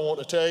particular, I want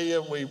to tell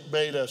you, we've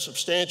made a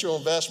substantial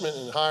investment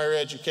in higher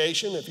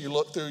education. If you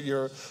look through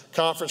your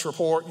conference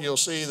report, you'll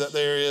see that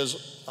there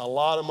is a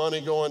lot of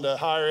money going to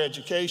higher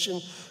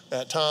education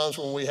at times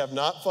when we have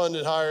not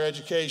funded higher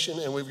education,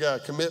 and we've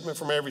got a commitment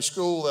from every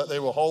school that they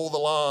will hold the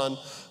line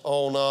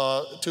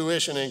on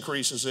tuition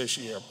increases this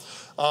year.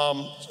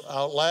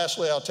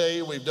 Lastly, I'll tell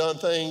you, we've done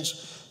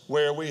things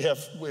where we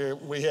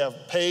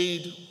have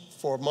paid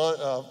for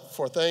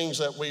things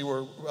that we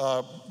were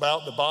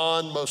about to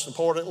bond. Most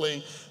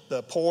importantly,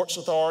 the Ports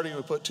Authority.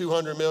 We put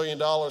 $200 million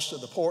to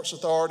the Ports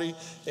Authority,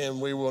 and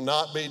we will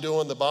not be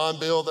doing the bond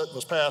bill that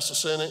was passed the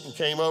Senate and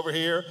came over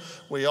here.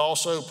 We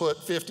also put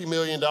 $50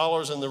 million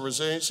in the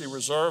Resiliency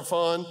Reserve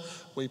Fund.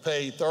 We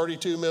paid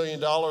 $32 million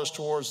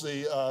towards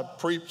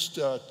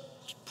the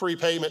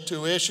prepayment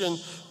tuition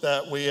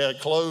that we had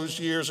closed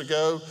years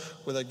ago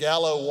with a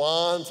Gallo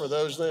wine. For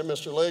those there,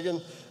 Mr. Ligon,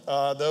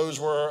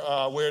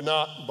 we're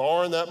not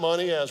borrowing that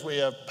money as we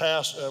have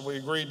passed. We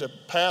agreed to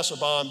pass a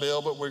bond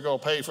bill, but we're going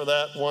to pay for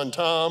that one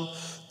time.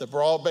 The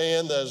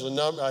broadband, there's a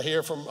number. I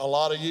hear from a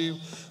lot of you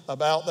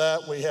about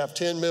that. We have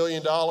 $10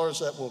 million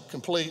that will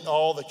complete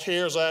all the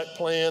CARES Act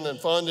plan and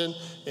funding,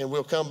 and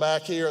we'll come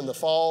back here in the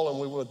fall and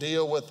we will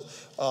deal with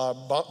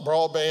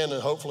broadband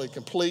and hopefully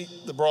complete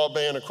the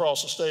broadband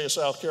across the state of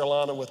South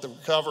Carolina with the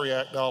Recovery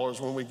Act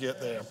dollars when we get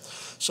there.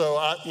 So,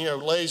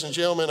 ladies and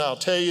gentlemen, I'll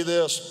tell you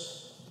this.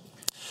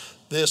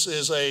 This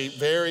is a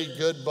very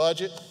good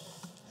budget,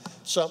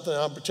 something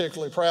I'm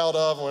particularly proud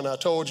of. When I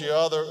told you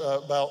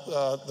about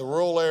the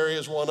rural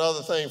areas, one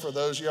other thing for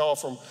those of y'all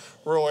from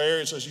rural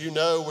areas, as you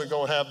know, we're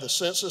going to have the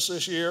census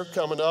this year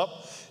coming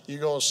up.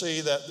 You're going to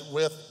see that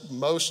with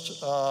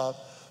most of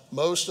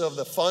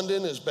the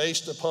funding is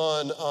based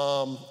upon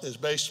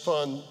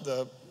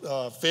the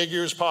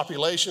figures,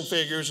 population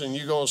figures, and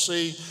you're going to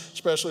see,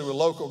 especially with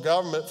local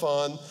government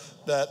fund,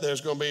 that there's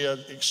going to be an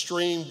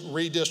extreme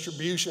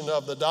redistribution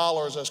of the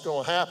dollars that's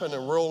going to happen,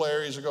 and rural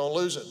areas are going to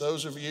lose it.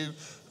 Those of you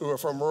who are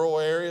from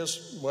rural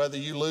areas, whether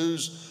you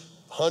lose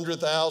 $100,000,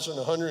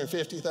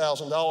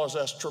 $150,000,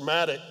 that's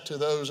traumatic to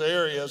those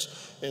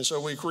areas. And so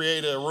we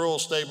created a rural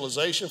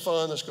stabilization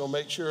fund that's going to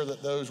make sure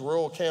that those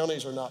rural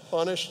counties are not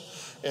punished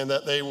and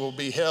that they will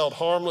be held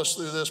harmless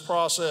through this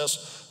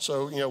process.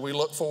 So, we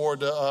look forward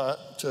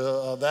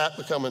to that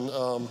becoming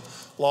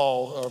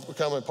law or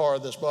becoming part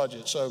of this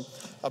budget. So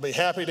I'll be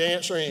happy to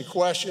answer any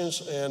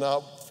questions. And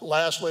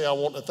lastly, I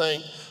want to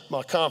thank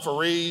my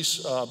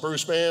conferees,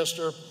 Bruce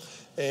Bannister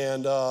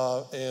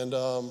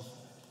and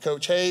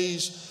Coach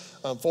Hayes.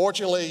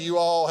 Unfortunately, you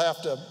all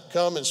have to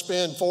come and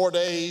spend 4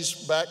 days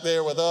back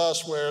there with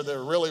us where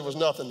there really was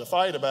nothing to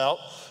fight about.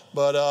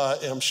 But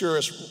I'm sure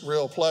it's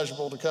real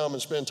pleasurable to come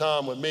and spend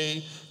time with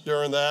me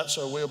during that.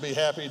 So we'll be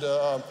happy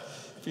to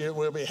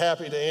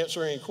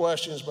answer any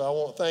questions. But I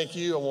want to thank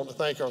you. I want to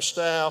thank our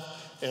staff.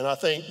 And I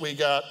think we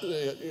got,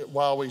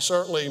 while we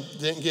certainly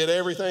didn't get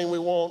everything we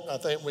want, I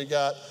think we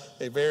got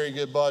a very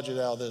good budget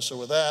out of this. So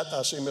with that,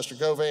 I see Mr.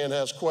 Govan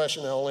has a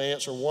question. I'll only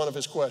answer one of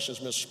his questions,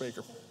 Mr.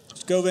 Speaker.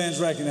 Mr. Govan's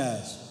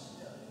recognized.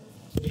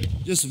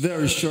 Just a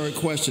very short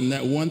question.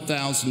 That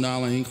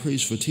 $1,000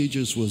 increase for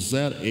teachers, was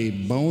that a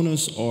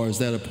bonus or is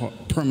that a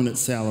permanent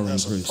salary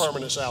increase? That's a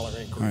permanent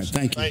salary increase. All right,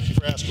 thank you. Thank you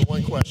for asking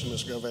one question,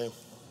 Mr. Govan.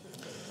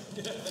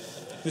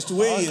 Mr.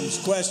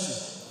 Williams, question.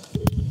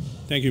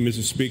 Thank you,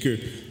 Mr. Speaker.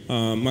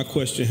 My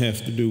question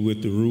has to do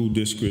with the rural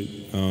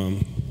district.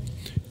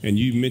 And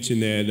you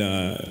mentioned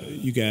that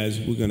you guys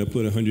were going to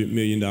put $100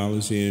 million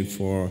in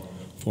for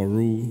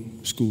rural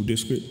school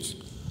districts.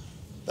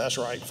 That's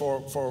right, for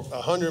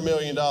a $100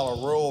 million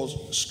rural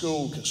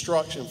school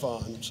construction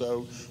fund,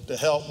 so to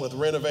help with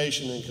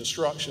renovation and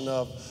construction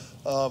of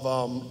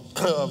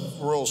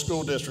rural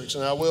school districts.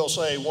 And I will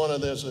say one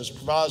of this is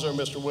proviso,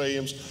 Mr.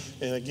 Williams,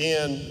 and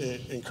again,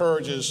 it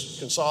encourages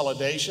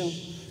consolidation,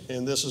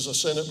 and this is a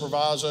Senate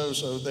proviso,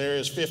 so there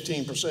is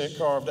 15%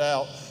 carved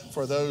out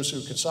for those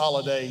who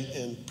consolidate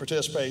and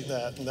participate in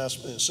that, and that's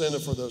an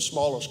incentive for those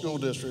smaller school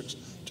districts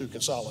to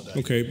consolidate.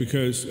 Okay,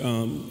 because,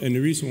 and the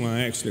reason why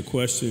I asked the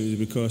question is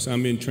because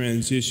I'm in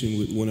transition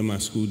with one of my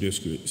school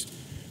districts.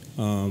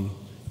 And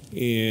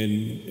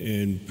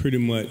pretty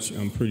much,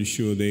 I'm pretty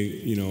sure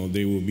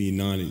they will be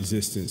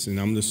non-existent. And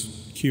I'm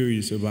just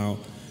curious about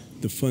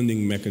the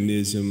funding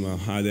mechanism,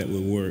 how that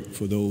would work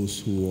for those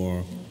who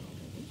are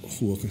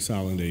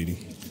consolidating.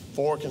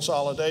 For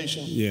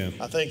consolidation, yeah.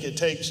 I think it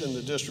takes in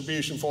the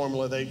distribution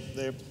formula,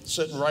 they're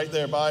sitting right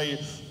there by you.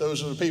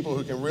 Those are the people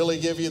who can really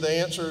give you the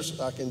answers.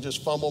 I can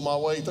just fumble my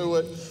way through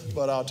it,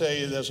 but I'll tell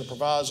you there's a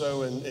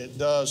proviso and it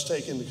does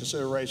take into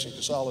consideration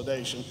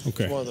consolidation.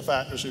 Okay. It's one of the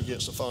factors who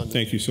gets the funding.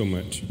 Thank you so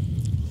much.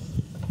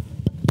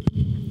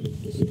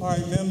 All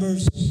right,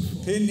 members,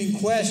 pending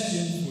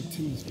question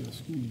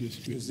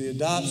is the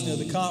adoption of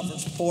the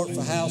conference report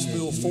for House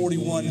Bill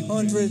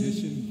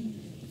 4100.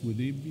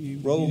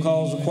 Roll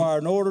calls required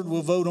and ordered.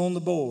 We'll vote on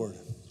the board.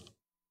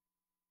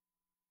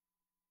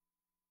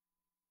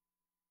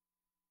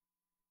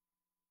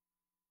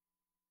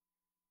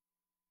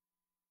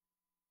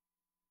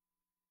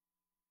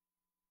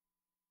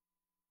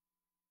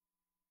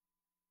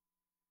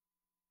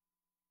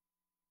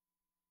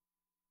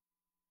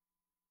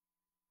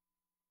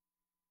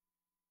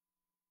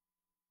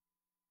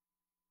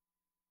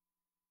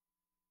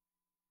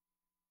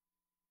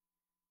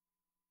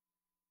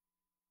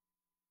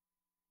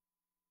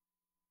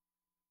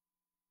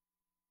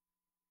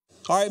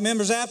 All right,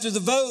 members, after the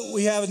vote,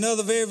 we have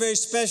another very, very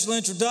special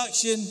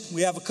introduction.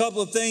 We have a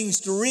couple of things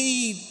to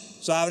read,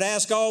 so I would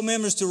ask all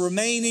members to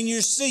remain in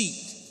your seat.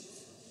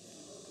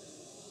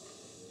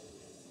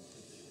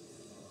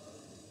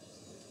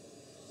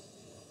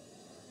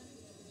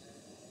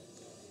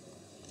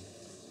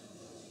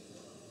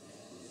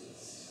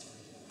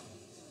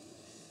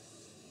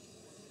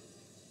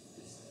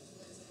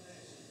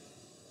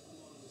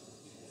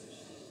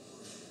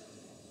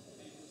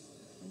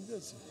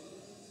 Good, sir.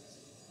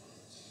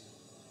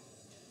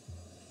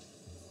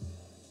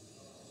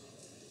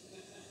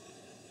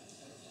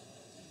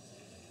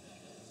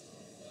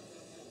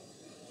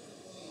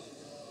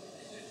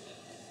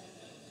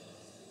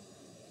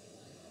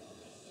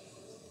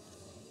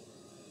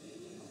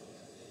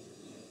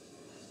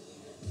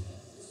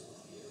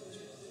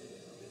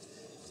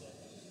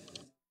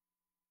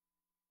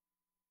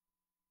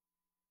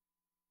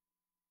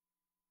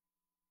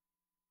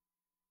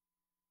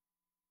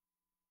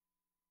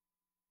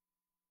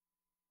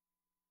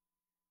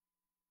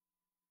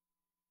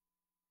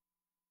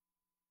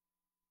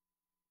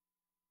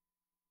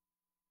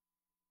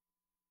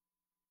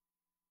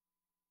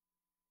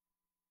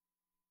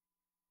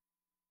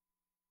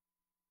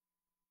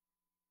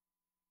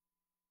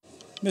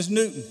 Ms.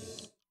 Newton.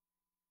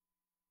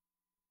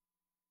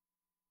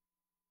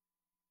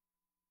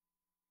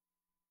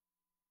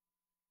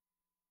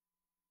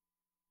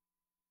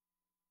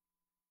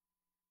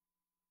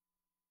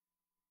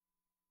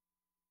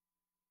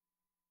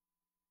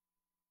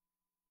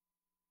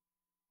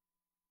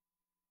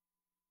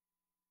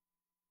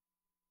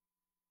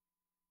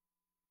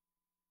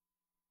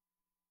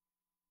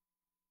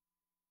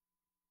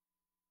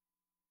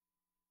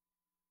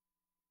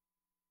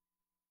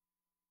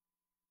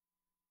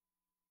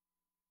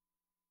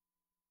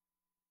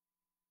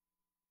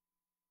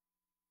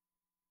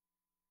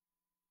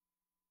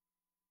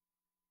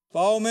 For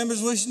all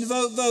members wishing to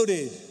vote,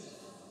 voted.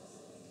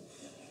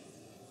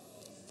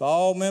 For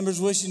all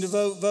members wishing to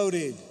vote,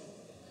 voted.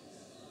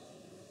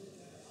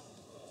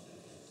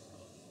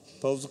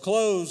 Polls are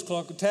closed.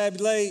 Clerk will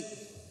tabulate.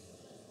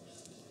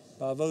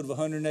 By a vote of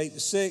 108 to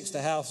 6,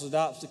 the House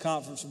adopts the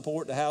conference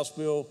report to House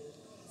Bill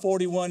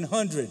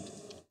 4,100.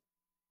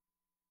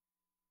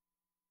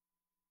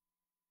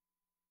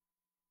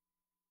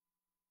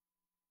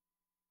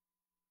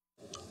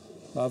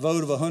 By a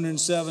vote of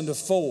 107 to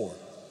 4. All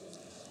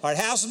right,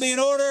 House will be in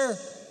order.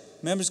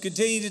 Members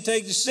continue to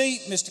take the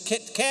seat. Mr.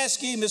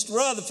 Caskey, Mr.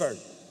 Rutherford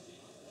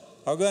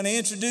are going to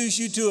introduce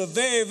you to a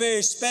very,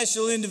 very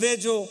special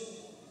individual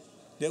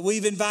that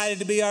we've invited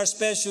to be our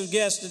special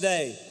guest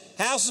today.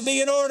 House will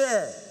be in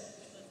order.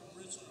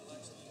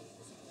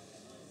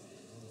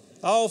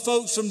 All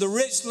folks from the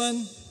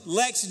Richland,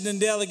 Lexington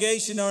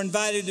delegation are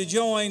invited to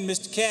join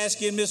Mr.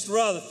 Caskey and Mr.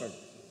 Rutherford.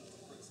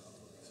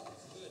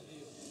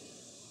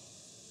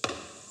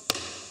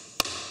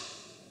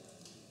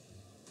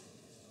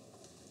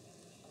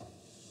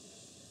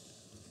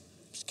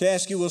 Mr.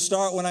 Caskey, we'll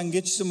start when I can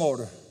get you some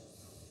order.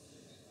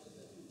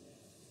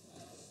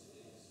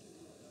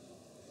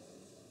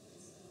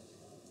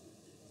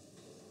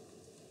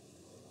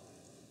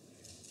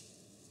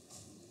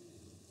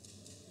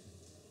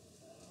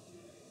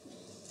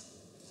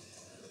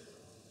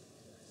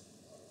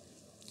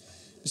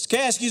 Mr.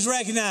 Caskey is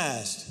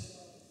recognized.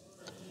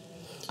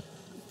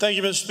 Thank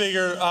you, Mr.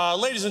 Speaker.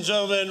 Ladies and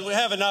gentlemen, we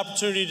have an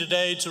opportunity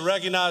today to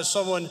recognize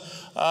someone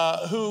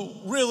who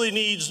really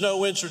needs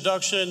no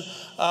introduction,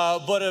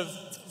 but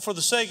for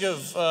the sake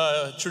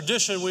of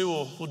tradition,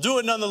 we'll do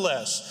it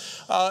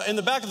nonetheless. In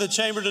the back of the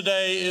chamber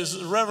today is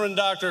Reverend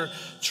Dr.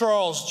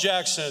 Charles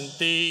Jackson,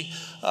 the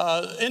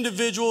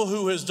individual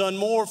who has done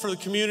more for the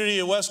community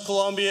of West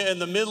Columbia and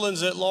the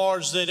Midlands at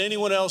large than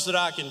anyone else that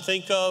I can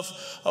think of.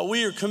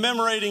 We are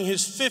commemorating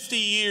his 50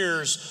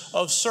 years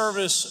of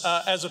service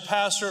as a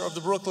pastor of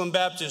the Brooklyn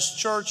Baptist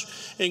Church,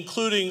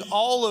 including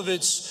all of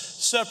its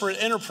separate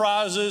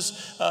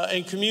enterprises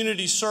and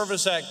community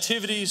service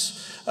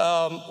activities,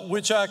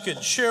 which I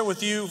could share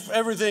with you.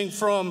 Everything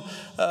from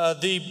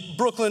the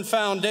Brooklyn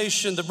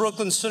Foundation, the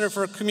Brooklyn Center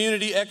for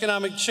Community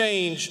Economic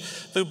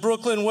Change, the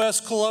Brooklyn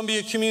West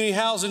Columbia Community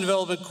Housing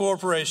Development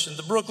Corporation,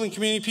 the Brooklyn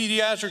Community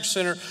Pediatric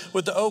Center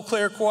with the Eau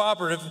Claire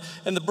Cooperative,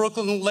 and the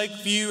Brooklyn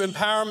Lakeview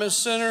Empowerment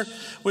Center,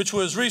 which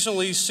was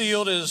recently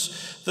sealed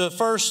as the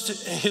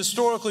first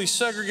historically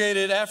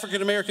segregated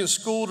African-American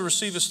school to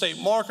receive a state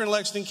marker in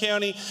Lexington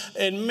County,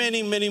 and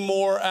many, many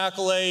more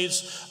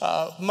accolades.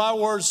 My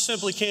words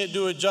simply can't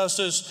do it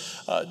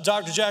justice.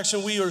 Dr.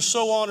 Jackson, we are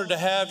so honored to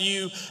have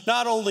you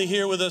not only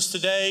here with us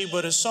today,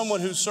 but as someone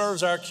who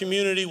serves our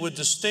community with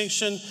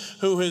distinction,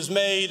 who has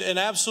made an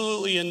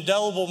absolutely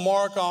indelible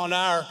mark on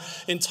our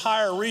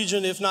entire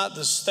region, if not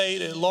the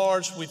state at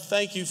large. We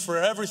thank you for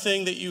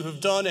everything that you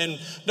have done and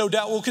no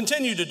doubt will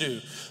continue to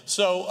do.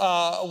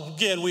 So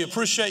again, we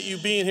appreciate you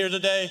being here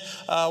today.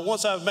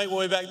 Once I make my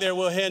way back there,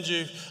 we'll hand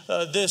you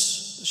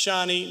this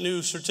shiny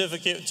new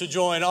certificate to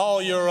join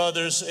all your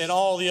others and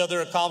all the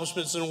other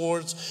accomplishments and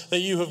awards that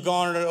you have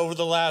garnered over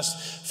the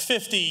last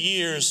 50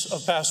 years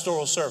of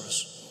pastoral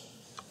service.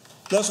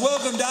 Let's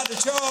welcome Dr.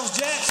 Charles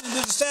Jackson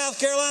to the South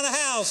Carolina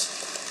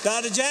House.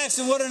 Dr.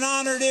 Jackson, what an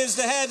honor it is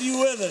to have you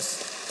with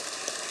us.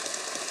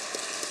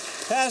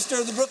 Pastor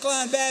of the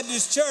Brookline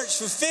Baptist Church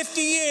for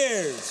 50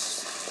 years.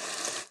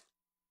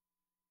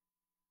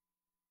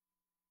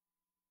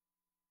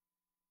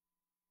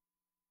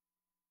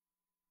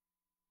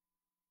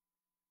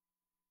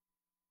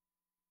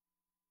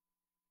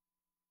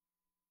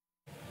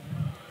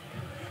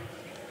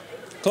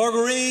 Clerk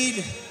will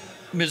read.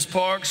 Ms.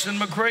 Parks and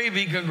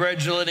McCravey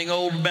congratulating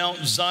Old Mount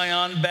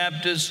Zion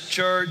Baptist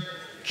Church.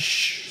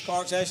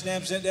 Parks, Ashton,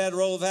 present that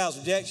roll of House.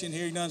 Objection,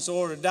 hearing none, so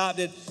ordered.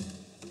 Adopted.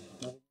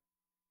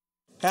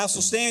 House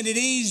will stand at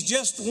ease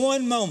just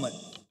one moment.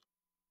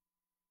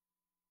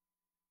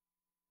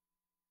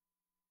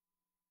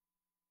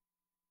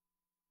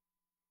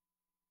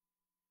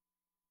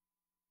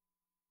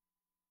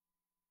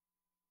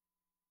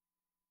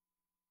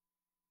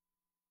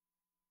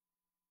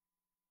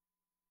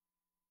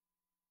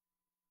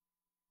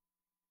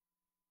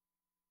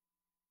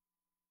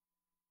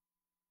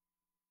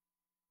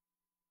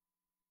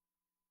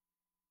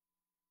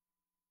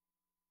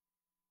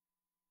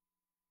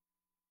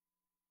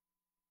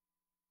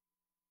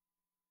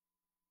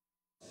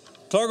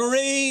 Clerk will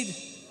read.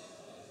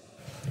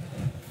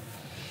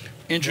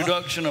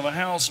 Introduction of a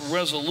House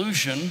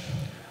resolution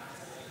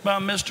by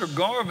Mr.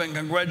 Garvin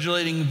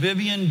congratulating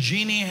Vivian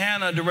Jeannie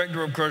Hanna,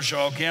 Director of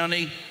Kershaw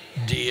County,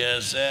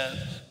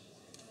 DSS.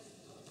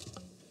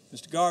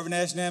 Mr. Garvin,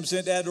 Ashton,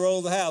 sent to add the roll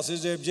of the House.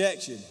 Is there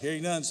objection?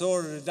 Hearing none, so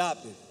ordered.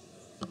 Adopted.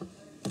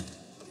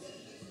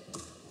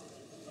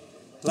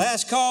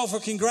 Last call for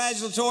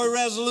congratulatory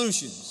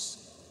resolutions.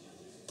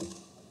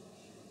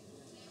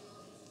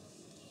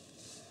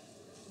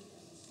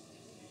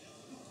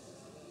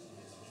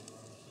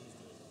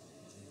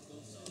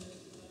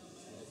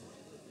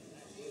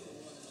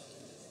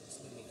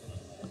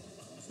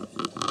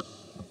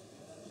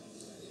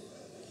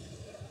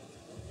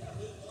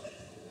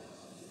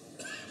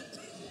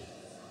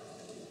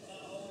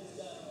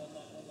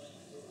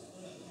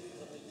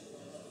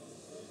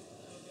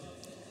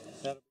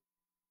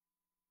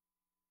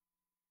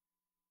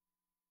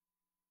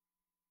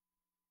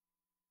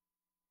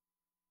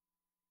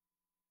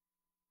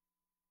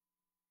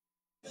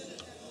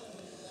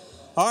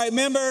 All right,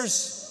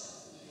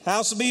 members,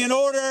 House will be in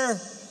order.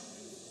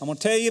 I'm going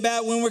to tell you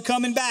about when we're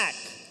coming back.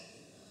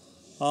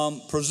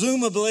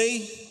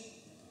 Presumably,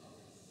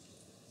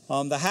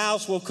 the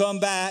House will come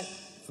back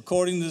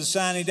according to the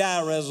sine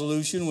die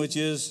resolution, which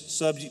is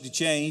subject to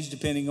change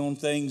depending on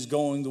things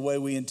going the way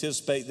we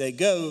anticipate they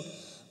go.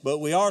 But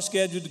we are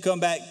scheduled to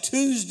come back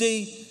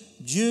Tuesday,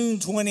 June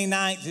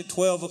 29th at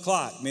 12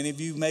 o'clock. Many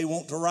of you may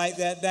want to write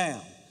that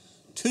down.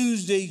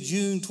 Tuesday,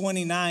 June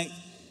 29th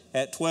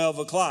at 12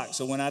 o'clock.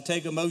 So when I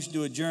take a motion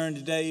to adjourn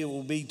today, it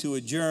will be to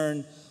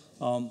adjourn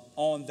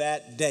on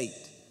that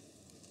date.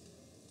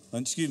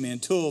 Excuse me,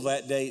 until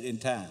that date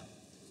and time.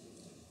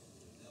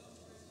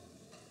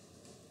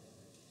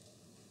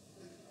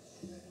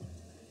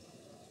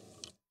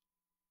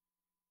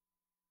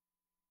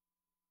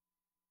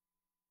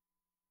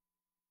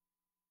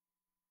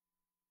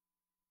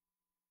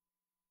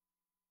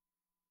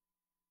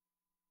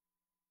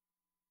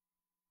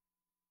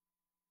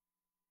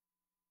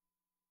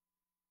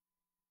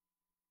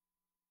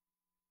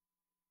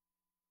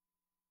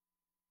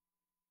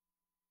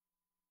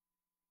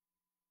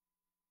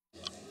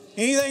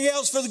 Anything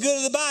else for the good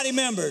of the body,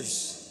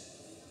 members?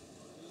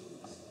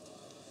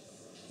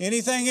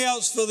 Anything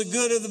else for the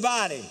good of the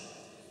body?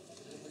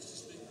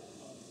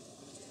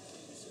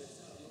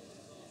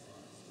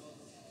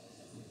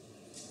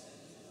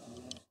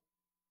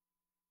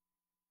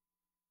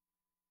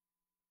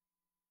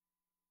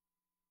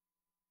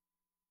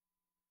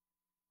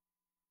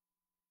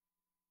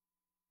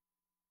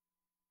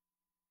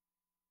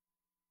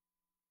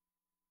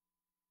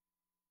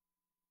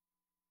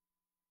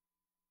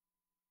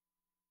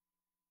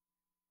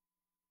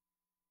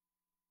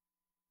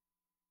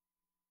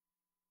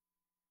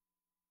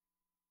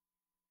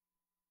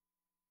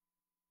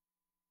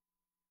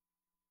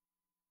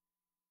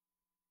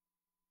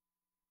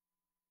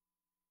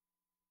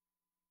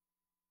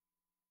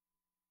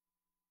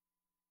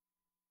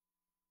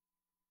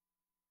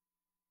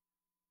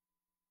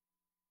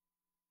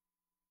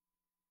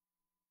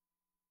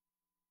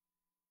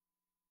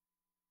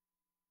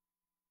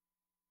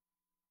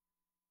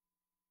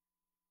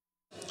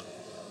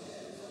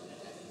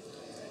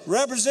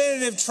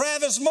 Representative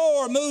Travis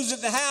Moore moves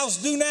that the House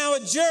do now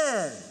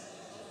adjourn.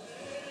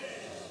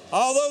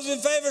 All those in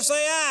favor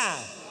say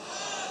aye.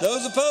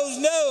 Those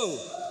opposed, no.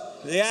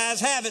 The ayes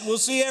have it. We'll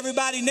see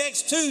everybody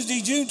next Tuesday,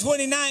 June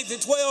 29th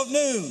at 12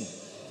 noon.